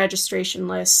 Voter registration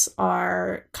lists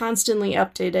are constantly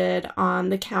updated on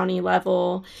the county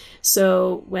level.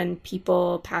 So when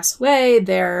people pass away,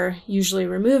 they're usually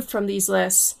removed from these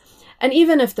lists. And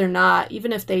even if they're not,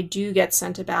 even if they do get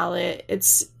sent a ballot,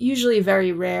 it's usually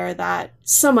very rare that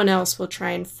someone else will try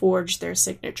and forge their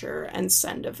signature and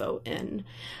send a vote in.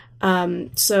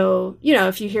 So,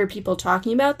 if you hear people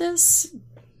talking about this,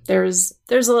 there's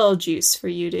a little juice for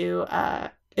you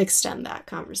to extend that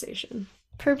conversation.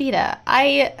 Purbita,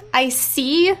 I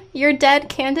see your dead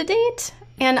candidate,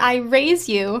 and I raise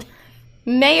you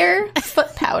Mayor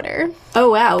Foot Powder.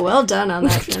 Oh, wow. Well done on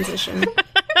that transition.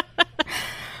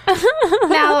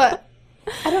 Now,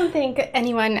 I don't think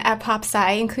anyone at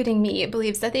PopSci, including me,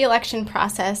 believes that the election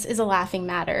process is a laughing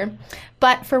matter.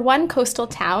 But for one coastal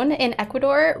town in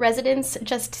Ecuador, residents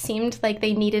just seemed like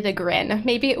they needed a grin.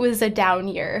 Maybe it was a down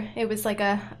year. It was like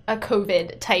a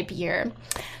COVID-type year.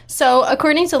 So,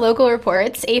 according to local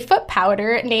reports, a foot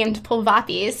powder named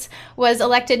Pulvapis was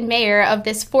elected mayor of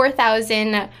this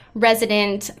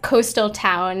 4,000-resident coastal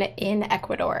town in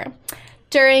Ecuador.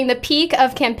 During the peak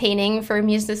of campaigning for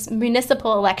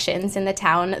municipal elections in the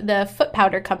town, the Foot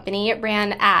Powder Company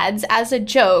ran ads as a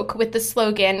joke with the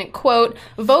slogan, quote,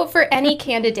 "Vote for any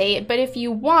candidate, but if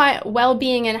you want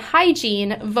well-being and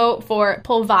hygiene, vote for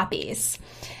Pulvapis."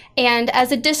 And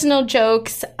as additional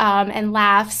jokes and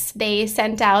laughs, they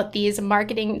sent out these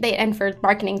and for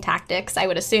marketing tactics, I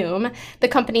would assume, the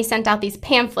company sent out these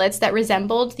pamphlets that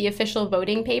resembled the official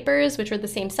voting papers, which were the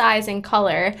same size and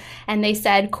color. And they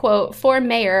said, quote, "For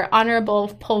mayor, Honorable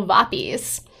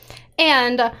Polvapis."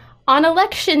 And on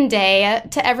election day,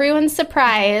 to everyone's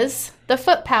surprise, the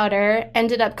foot powder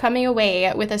ended up coming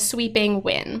away with a sweeping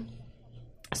win.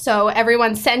 So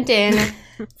everyone sent in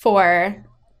for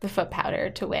the foot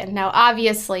powder to win. Now,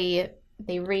 obviously,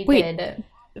 they redid.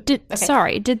 Did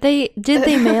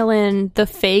they mail in the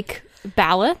fake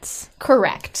ballots?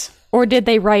 Correct. Or did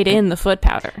they write in the foot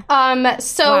powder? Wow.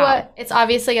 It's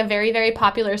obviously a very, very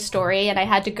popular story, and I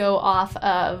had to go off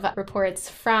of reports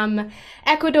from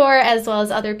Ecuador as well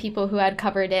as other people who had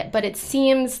covered it. But it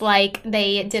seems like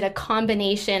they did a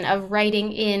combination of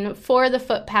writing in for the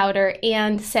foot powder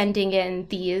and sending in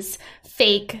these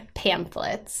fake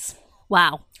pamphlets.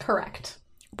 Wow. Correct.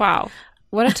 Wow.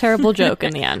 What a terrible joke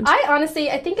in the end. I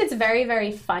think it's very,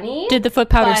 very funny. Did the foot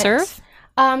powder serve?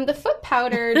 The foot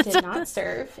powder did not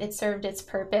serve. It served its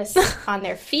purpose on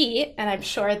their feet, and I'm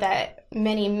sure that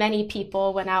many, many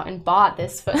people went out and bought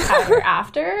this foot powder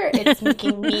after. It's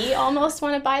making me almost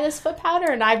want to buy this foot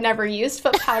powder, and I've never used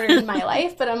foot powder in my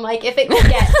life, but I'm like, if it can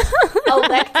get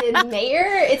elected mayor,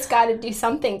 it's got to do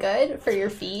something good for your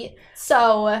feet.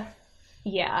 So,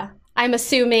 yeah. I'm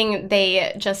assuming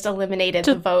they just eliminated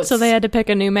the votes. So they had to pick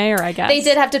a new mayor, I guess. They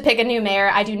did have to pick a new mayor.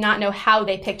 I do not know how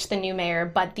they picked the new mayor,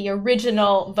 but the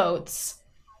original votes,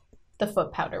 the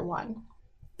foot powder won.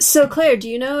 So, Claire, do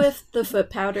you know if the foot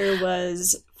powder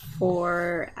was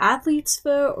for athlete's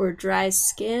foot or dry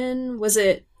skin? Was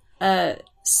it a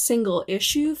single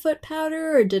issue foot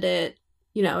powder, or did it,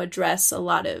 address a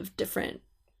lot of different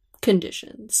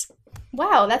conditions?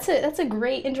 Wow, that's a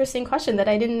great, interesting question that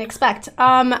I didn't expect.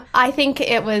 I think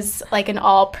it was like an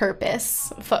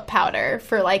all-purpose foot powder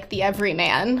for like the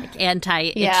everyman.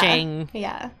 Anti-itching.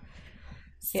 Yeah.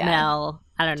 Smell.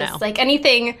 I don't know. Just like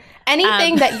anything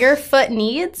that your foot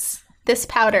needs, this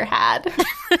powder had.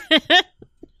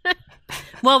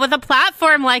 Well, with a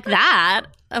platform like that,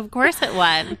 of course it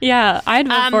would. Yeah, I'd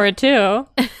vote for it too.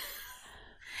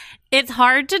 It's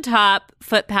hard to top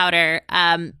foot powder,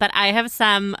 but I have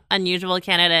some unusual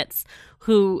candidates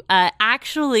who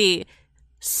actually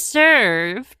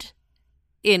served,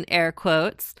 in air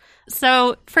quotes.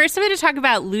 So first I'm going to talk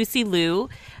about Lucy Liu,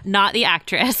 not the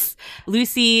actress,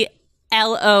 Lucy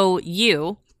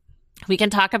Lou. We can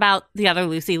talk about the other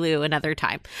Lucy Liu another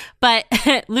time. But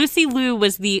Lucy Liu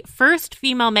was the first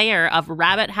female mayor of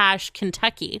Rabbit Hash,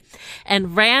 Kentucky,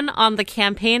 and ran on the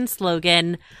campaign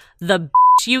slogan, "The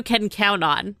you can count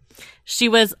on." She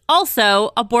was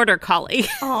also a border collie.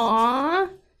 Aww.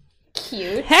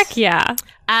 Cute. Heck yeah.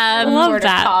 Love border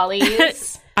that.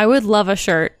 Collies. I would love a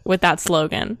shirt with that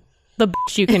slogan. The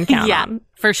you can count on. Yeah,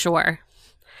 for sure.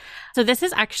 So this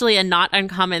is actually a not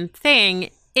uncommon thing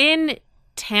in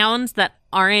towns that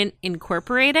aren't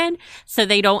incorporated, so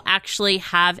they don't actually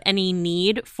have any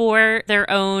need for their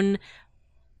own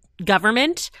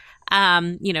government.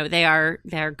 They are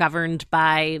governed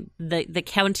by the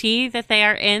county that they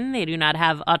are in. They do not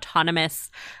have autonomous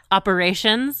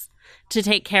operations to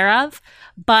take care of.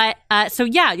 But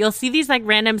you'll see these like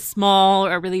random small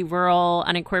or really rural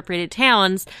unincorporated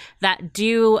towns that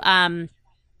do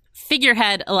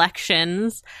figurehead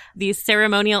elections, these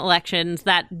ceremonial elections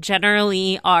that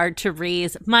generally are to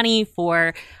raise money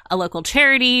for a local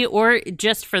charity or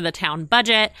just for the town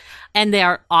budget. And they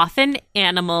are often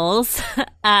animals.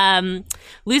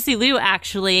 Lucy Liu,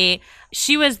 actually,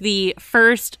 she was the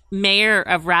first mayor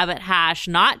of Rabbit Hash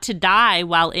not to die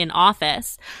while in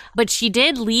office, but she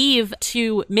did leave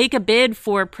to make a bid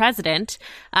for president.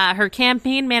 Her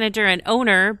campaign manager and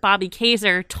owner, Bobby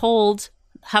Kaiser, told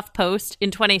HuffPost in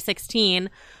 2016,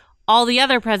 "All the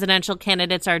other presidential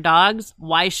candidates are dogs.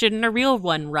 Why shouldn't a real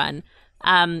one run?"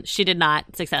 She did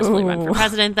not successfully run for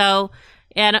president, though.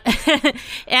 And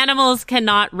animals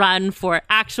cannot run for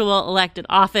actual elected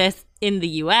office in the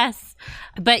U.S.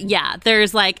 But yeah,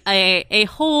 there's like a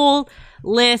whole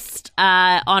list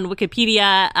on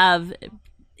Wikipedia of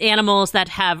animals that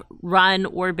have run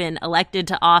or been elected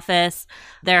to office.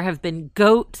 There have been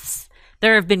goats.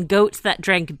 There have been goats that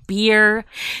drank beer.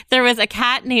 There was a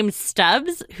cat named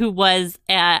Stubbs who was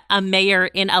a mayor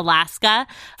in Alaska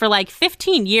for like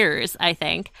 15 years, I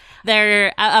think.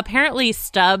 Apparently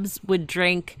Stubbs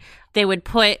they would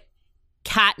put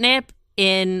catnip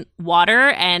in water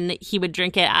and he would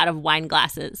drink it out of wine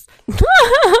glasses.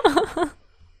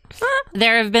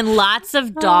 There have been lots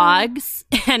of dogs,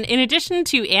 and in addition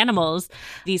to animals,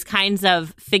 these kinds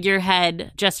of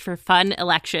figurehead just for fun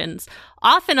elections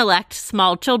often elect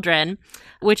small children,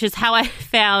 which is how I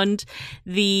found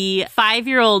the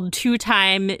 5-year-old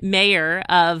two-time mayor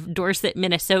of Dorset,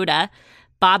 Minnesota,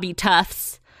 Bobby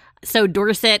Tufts. So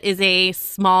Dorset is a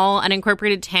small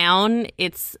unincorporated town.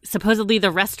 It's supposedly the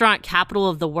restaurant capital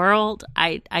of the world.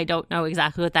 I don't know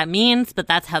exactly what that means, but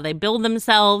that's how they build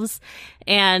themselves.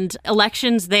 And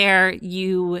elections there,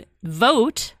 you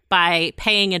vote by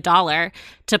paying $1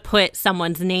 to put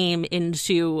someone's name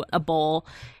into a bowl,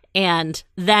 and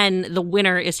then the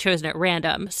winner is chosen at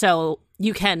random. So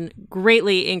you can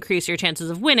greatly increase your chances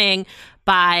of winning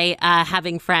by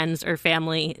having friends or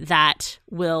family that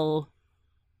will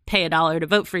pay $1 to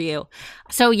vote for you.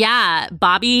 So yeah,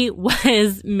 Bobby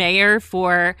was mayor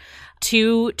for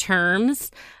 2 terms.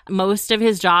 Most of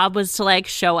his job was to like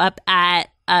show up at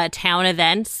town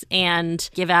events and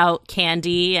give out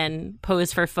candy and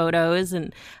pose for photos.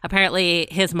 And apparently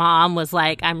his mom was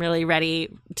like, I'm really ready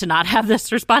to not have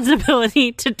this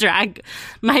responsibility to drag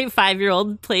my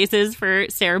 5-year-old places for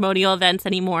ceremonial events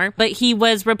anymore. But he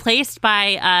was replaced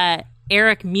by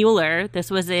Eric Mueller. This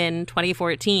was in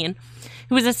 2014.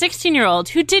 Who was a 16-year-old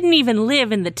who didn't even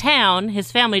live in the town.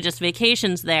 His family just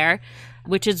vacations there,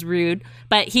 which is rude.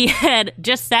 But he had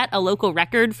just set a local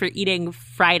record for eating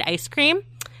fried ice cream.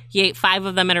 He ate 5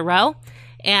 of them in a row.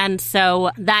 And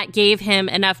so that gave him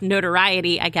enough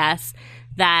notoriety, I guess,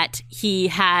 that he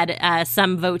had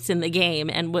some votes in the game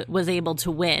and was able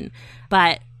to win.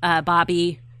 But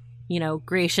Bobby,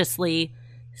 graciously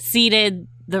ceded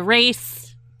the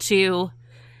race to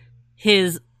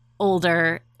his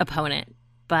older opponent.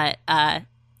 But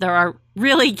there are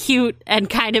really cute and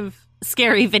kind of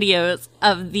scary videos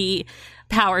of the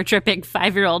power-tripping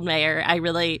 5-year-old mayor. I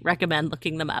really recommend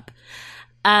looking them up.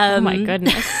 Oh my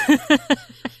goodness.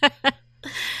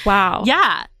 Wow.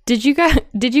 Yeah. Did you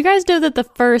guys know that the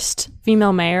first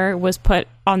female mayor was put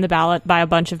on the ballot by a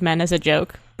bunch of men as a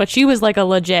joke? But she was like a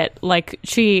legit, like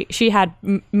she had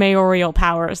mayoral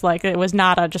powers. Like it was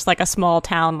not just like a small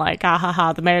town, like,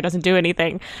 the mayor doesn't do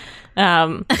anything.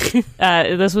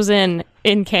 This was in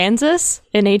Kansas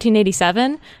in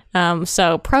 1887.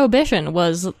 So prohibition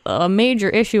was a major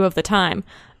issue of the time.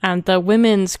 And the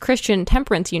Women's Christian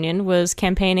Temperance Union was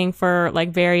campaigning for like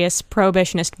various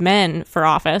prohibitionist men for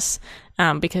office,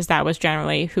 because that was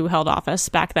generally who held office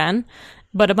back then.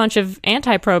 But a bunch of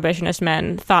anti-prohibitionist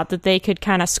men thought that they could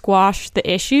kind of squash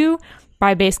the issue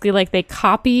by basically like they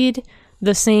copied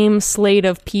the same slate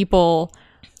of people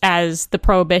as the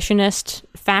prohibitionist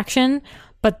faction,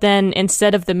 but then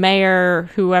instead of the mayor,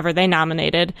 whoever they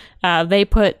nominated, they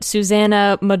put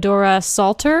Susanna Medora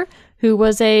Salter, who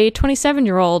was a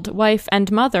 27-year-old wife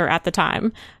and mother at the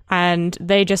time, and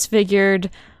they just figured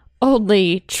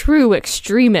only true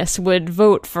extremists would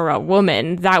vote for a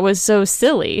woman. That was so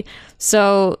silly.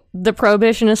 So the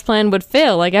prohibitionist plan would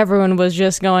fail. Like everyone was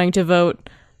just going to vote,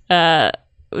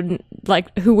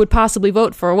 like who would possibly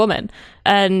vote for a woman.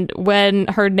 And when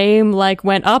her name like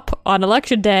went up on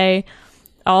election day,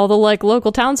 all the like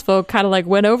local townsfolk kind of like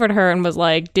went over to her and was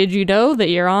like, did you know that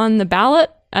you're on the ballot?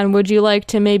 And would you like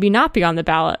to maybe not be on the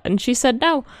ballot? And she said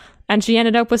no. And she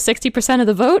ended up with 60% of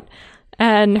the vote.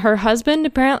 And her husband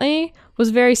apparently was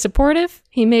very supportive.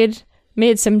 He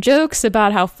made some jokes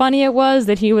about how funny it was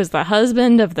that he was the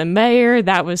husband of the mayor.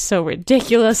 That was so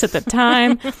ridiculous at the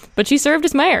time. But she served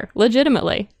as mayor,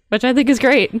 legitimately, which I think is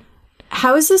great.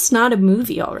 How is this not a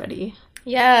movie already?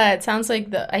 Yeah, it sounds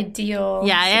like the ideal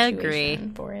I situation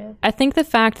agree. for it. I think the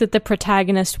fact that the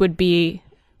protagonist would be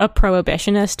a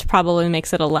prohibitionist probably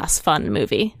makes it a less fun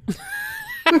movie.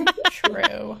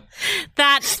 True.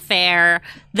 That's fair.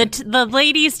 The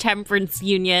Ladies' Temperance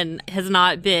Union has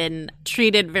not been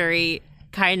treated very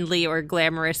kindly or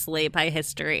glamorously by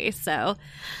history. So,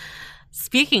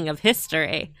 speaking of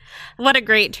history, what a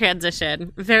great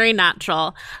transition. Very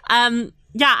natural.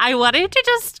 Yeah, I wanted to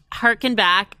just harken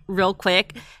back real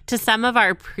quick to some of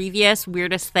our previous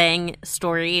Weirdest Thing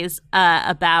stories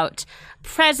about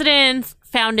presidents,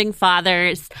 founding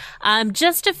fathers,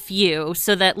 just a few,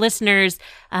 so that listeners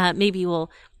maybe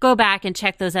will go back and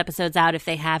check those episodes out if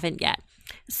they haven't yet.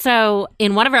 So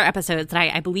in one of our episodes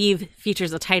that I believe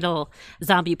features a title,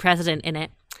 Zombie President, in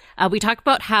it, we talked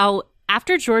about how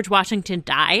after George Washington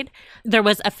died, there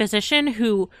was a physician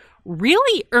who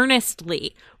really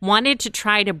earnestly wanted to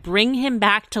try to bring him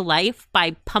back to life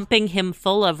by pumping him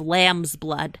full of lamb's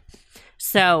blood.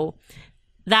 So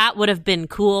that would have been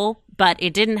cool, but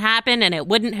it didn't happen and it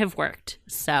wouldn't have worked.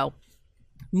 So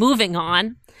moving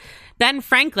on. Ben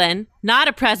Franklin, not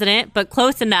a president, but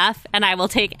close enough, and I will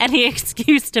take any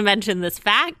excuse to mention this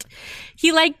fact.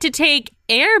 He liked to take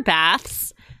air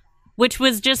baths, which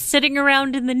was just sitting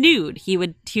around in the nude. He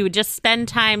would just spend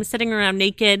time sitting around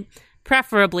naked,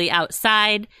 preferably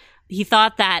outside. He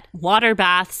thought that water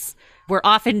baths were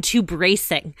often too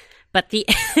bracing, but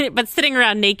but sitting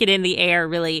around naked in the air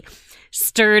really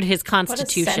stirred his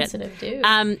constitution. What a sensitive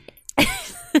dude.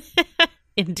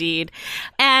 Indeed.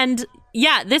 And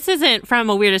yeah, this isn't from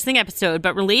a Weirdest Thing episode,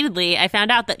 but relatedly, I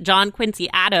found out that John Quincy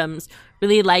Adams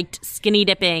really liked skinny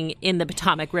dipping in the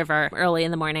Potomac River early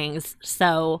in the mornings.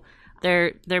 So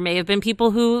there may have been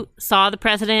people who saw the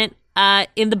president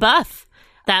in the buff.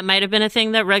 That might have been a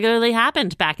thing that regularly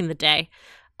happened back in the day.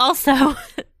 Also,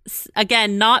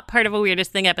 again, not part of a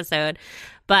Weirdest Thing episode,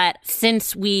 but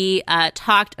since we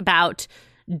talked about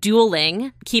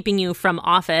dueling, keeping you from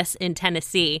office in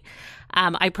Tennessee,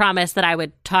 I promised that I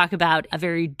would talk about a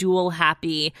very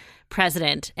duel-happy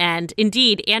president. And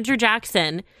indeed, Andrew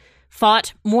Jackson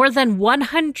fought more than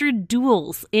 100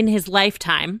 duels in his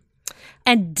lifetime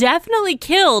and definitely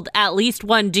killed at least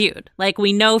one dude. Like,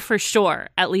 we know for sure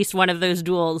at least one of those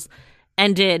duels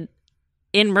ended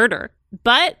in murder.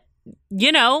 But,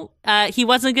 you know, he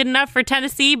wasn't good enough for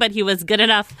Tennessee, but he was good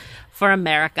enough for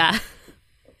America.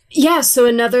 Yeah, so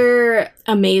another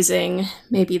amazing,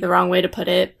 maybe the wrong way to put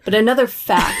it, but another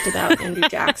fact about Andrew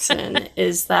Jackson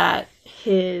is that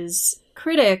his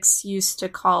critics used to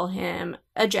call him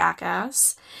a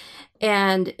jackass.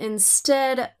 And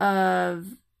instead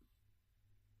of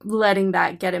letting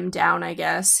that get him down, I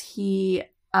guess, he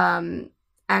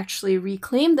actually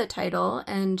reclaimed the title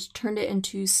and turned it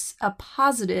into a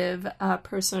positive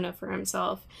persona for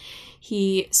himself.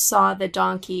 He saw the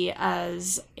donkey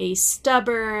as a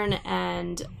stubborn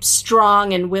and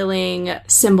strong and willing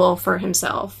symbol for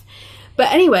himself.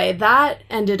 But anyway, that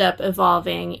ended up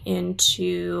evolving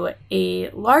into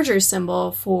a larger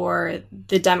symbol for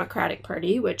the Democratic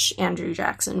Party, which Andrew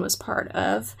Jackson was part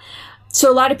of.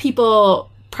 So a lot of people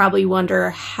probably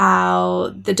wonder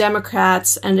how the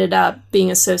Democrats ended up being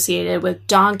associated with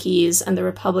donkeys and the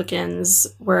Republicans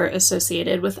were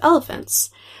associated with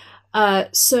elephants.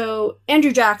 So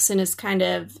Andrew Jackson is kind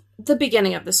of the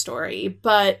beginning of the story,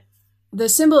 but the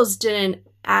symbols didn't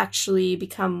actually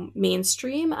become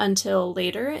mainstream until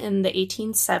later in the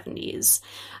 1870s.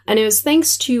 And it was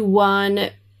thanks to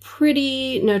one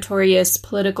pretty notorious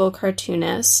political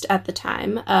cartoonist at the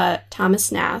time,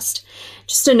 Thomas Nast.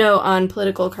 Just a note on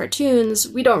political cartoons,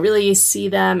 we don't really see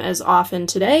them as often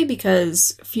today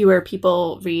because fewer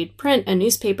people read print and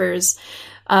newspapers.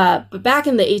 But back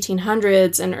in the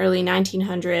 1800s and early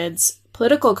 1900s,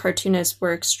 political cartoonists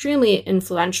were extremely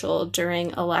influential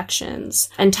during elections,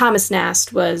 and Thomas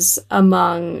Nast was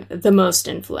among the most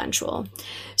influential.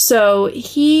 So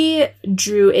he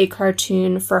drew a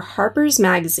cartoon for Harper's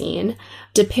Magazine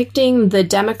depicting the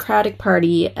Democratic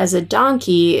Party as a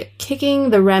donkey kicking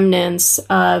the remnants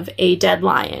of a dead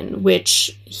lion,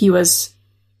 which he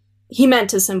meant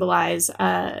to symbolize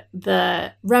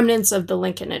the remnants of the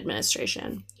Lincoln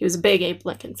administration. He was a big Abe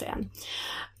Lincoln fan.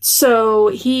 So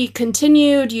he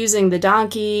continued using the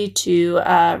donkey to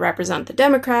represent the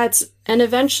Democrats, and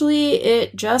eventually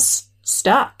it just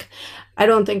stuck. I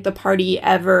don't think the party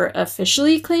ever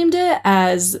officially claimed it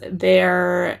as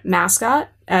their mascot,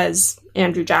 as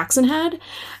Andrew Jackson had,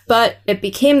 but it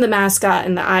became the mascot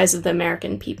in the eyes of the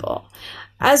American people.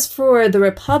 As for the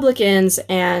Republicans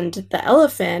and the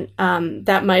elephant,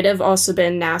 that might have also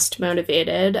been Nast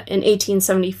motivated. In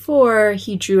 1874,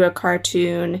 he drew a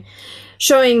cartoon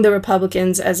showing the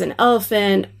Republicans as an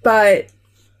elephant, but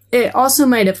it also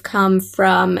might have come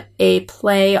from a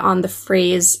play on the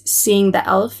phrase seeing the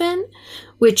elephant,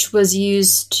 which was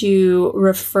used to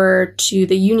refer to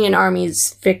the Union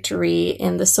Army's victory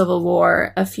in the Civil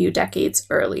War a few decades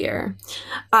earlier.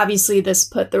 Obviously, this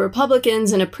put the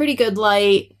Republicans in a pretty good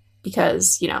light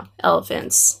because, you know,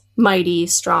 elephants, mighty,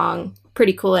 strong,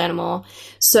 pretty cool animal.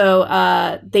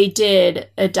 So they did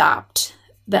adopt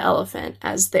the elephant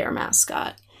as their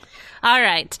mascot. All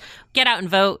right. Get out and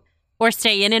vote, or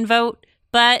stay in and vote,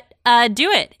 but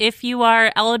do it. If you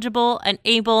are eligible and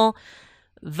able,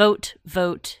 vote,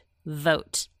 vote,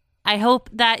 vote. I hope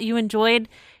that you enjoyed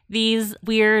these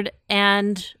weird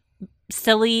and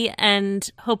silly and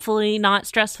hopefully not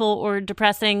stressful or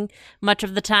depressing much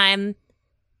of the time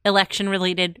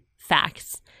election-related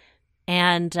facts.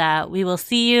 And we will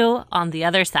see you on the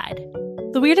other side.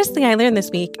 The Weirdest Thing I Learned This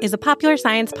Week is a Popular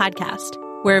Science podcast.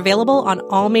 We're available on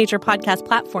all major podcast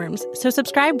platforms, so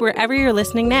subscribe wherever you're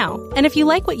listening now. And if you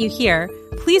like what you hear,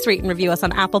 please rate and review us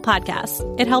on Apple Podcasts.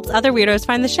 It helps other weirdos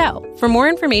find the show. For more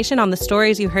information on the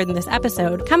stories you heard in this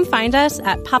episode, come find us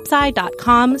at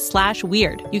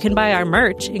popsci.com/weird. You can buy our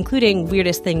merch, including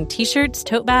Weirdest Thing t-shirts,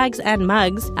 tote bags, and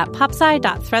mugs at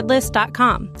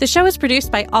popsci.threadless.com. The show is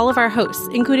produced by all of our hosts,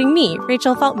 including me,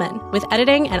 Rachel Feltman, with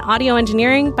editing and audio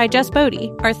engineering by Jess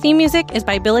Bodie. Our theme music is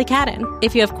by Billy Cadden.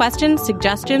 If you have questions,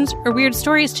 suggestions, or weird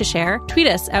stories to share, tweet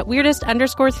us at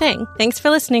weirdest_thing. Thanks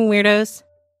for listening, weirdos.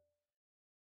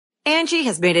 Angie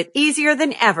has made it easier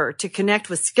than ever to connect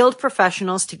with skilled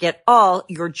professionals to get all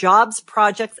your jobs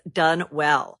projects done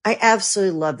well. I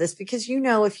absolutely love this because, you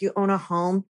know, if you own a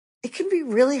home, it can be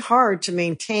really hard to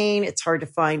maintain. It's hard to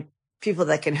find people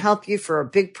that can help you for a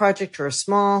big project or a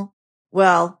small.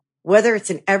 Well, whether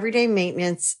it's in everyday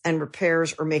maintenance and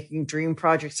repairs or making dream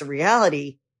projects a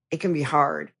reality, it can be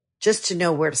hard just to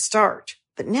know where to start.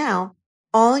 But now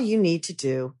all you need to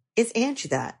do is Angie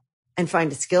that and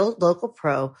find a skilled local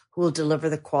pro who will deliver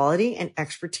the quality and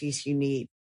expertise you need.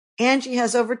 Angie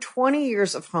has over 20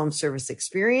 years of home service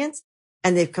experience,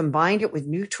 and they've combined it with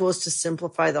new tools to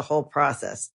simplify the whole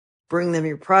process. Bring them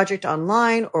your project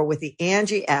online or with the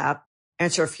Angie app,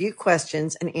 answer a few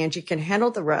questions, and Angie can handle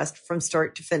the rest from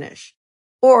start to finish.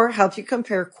 Or help you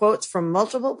compare quotes from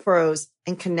multiple pros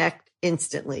and connect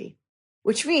instantly,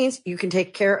 which means you can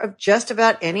take care of just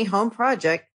about any home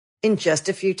project in just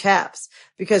a few taps.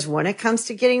 Because when it comes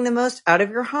to getting the most out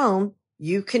of your home,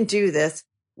 you can do this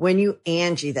when you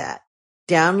Angie that.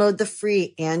 Download the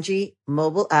free Angie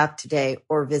mobile app today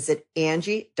or visit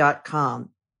Angie.com.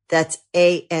 That's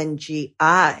ANGI.com.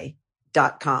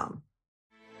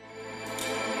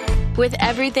 With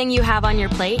everything you have on your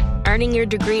plate, earning your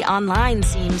degree online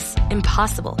seems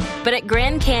impossible. But at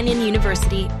Grand Canyon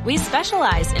University, we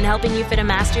specialize in helping you fit a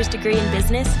master's degree in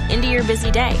business into your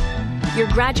busy day. Your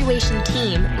graduation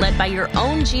team, led by your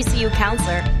own GCU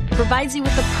counselor, provides you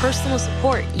with the personal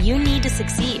support you need to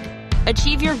succeed.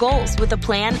 Achieve your goals with a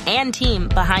plan and team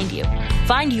behind you.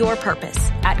 Find your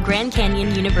purpose at Grand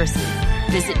Canyon University.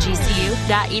 Visit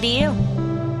gcu.edu.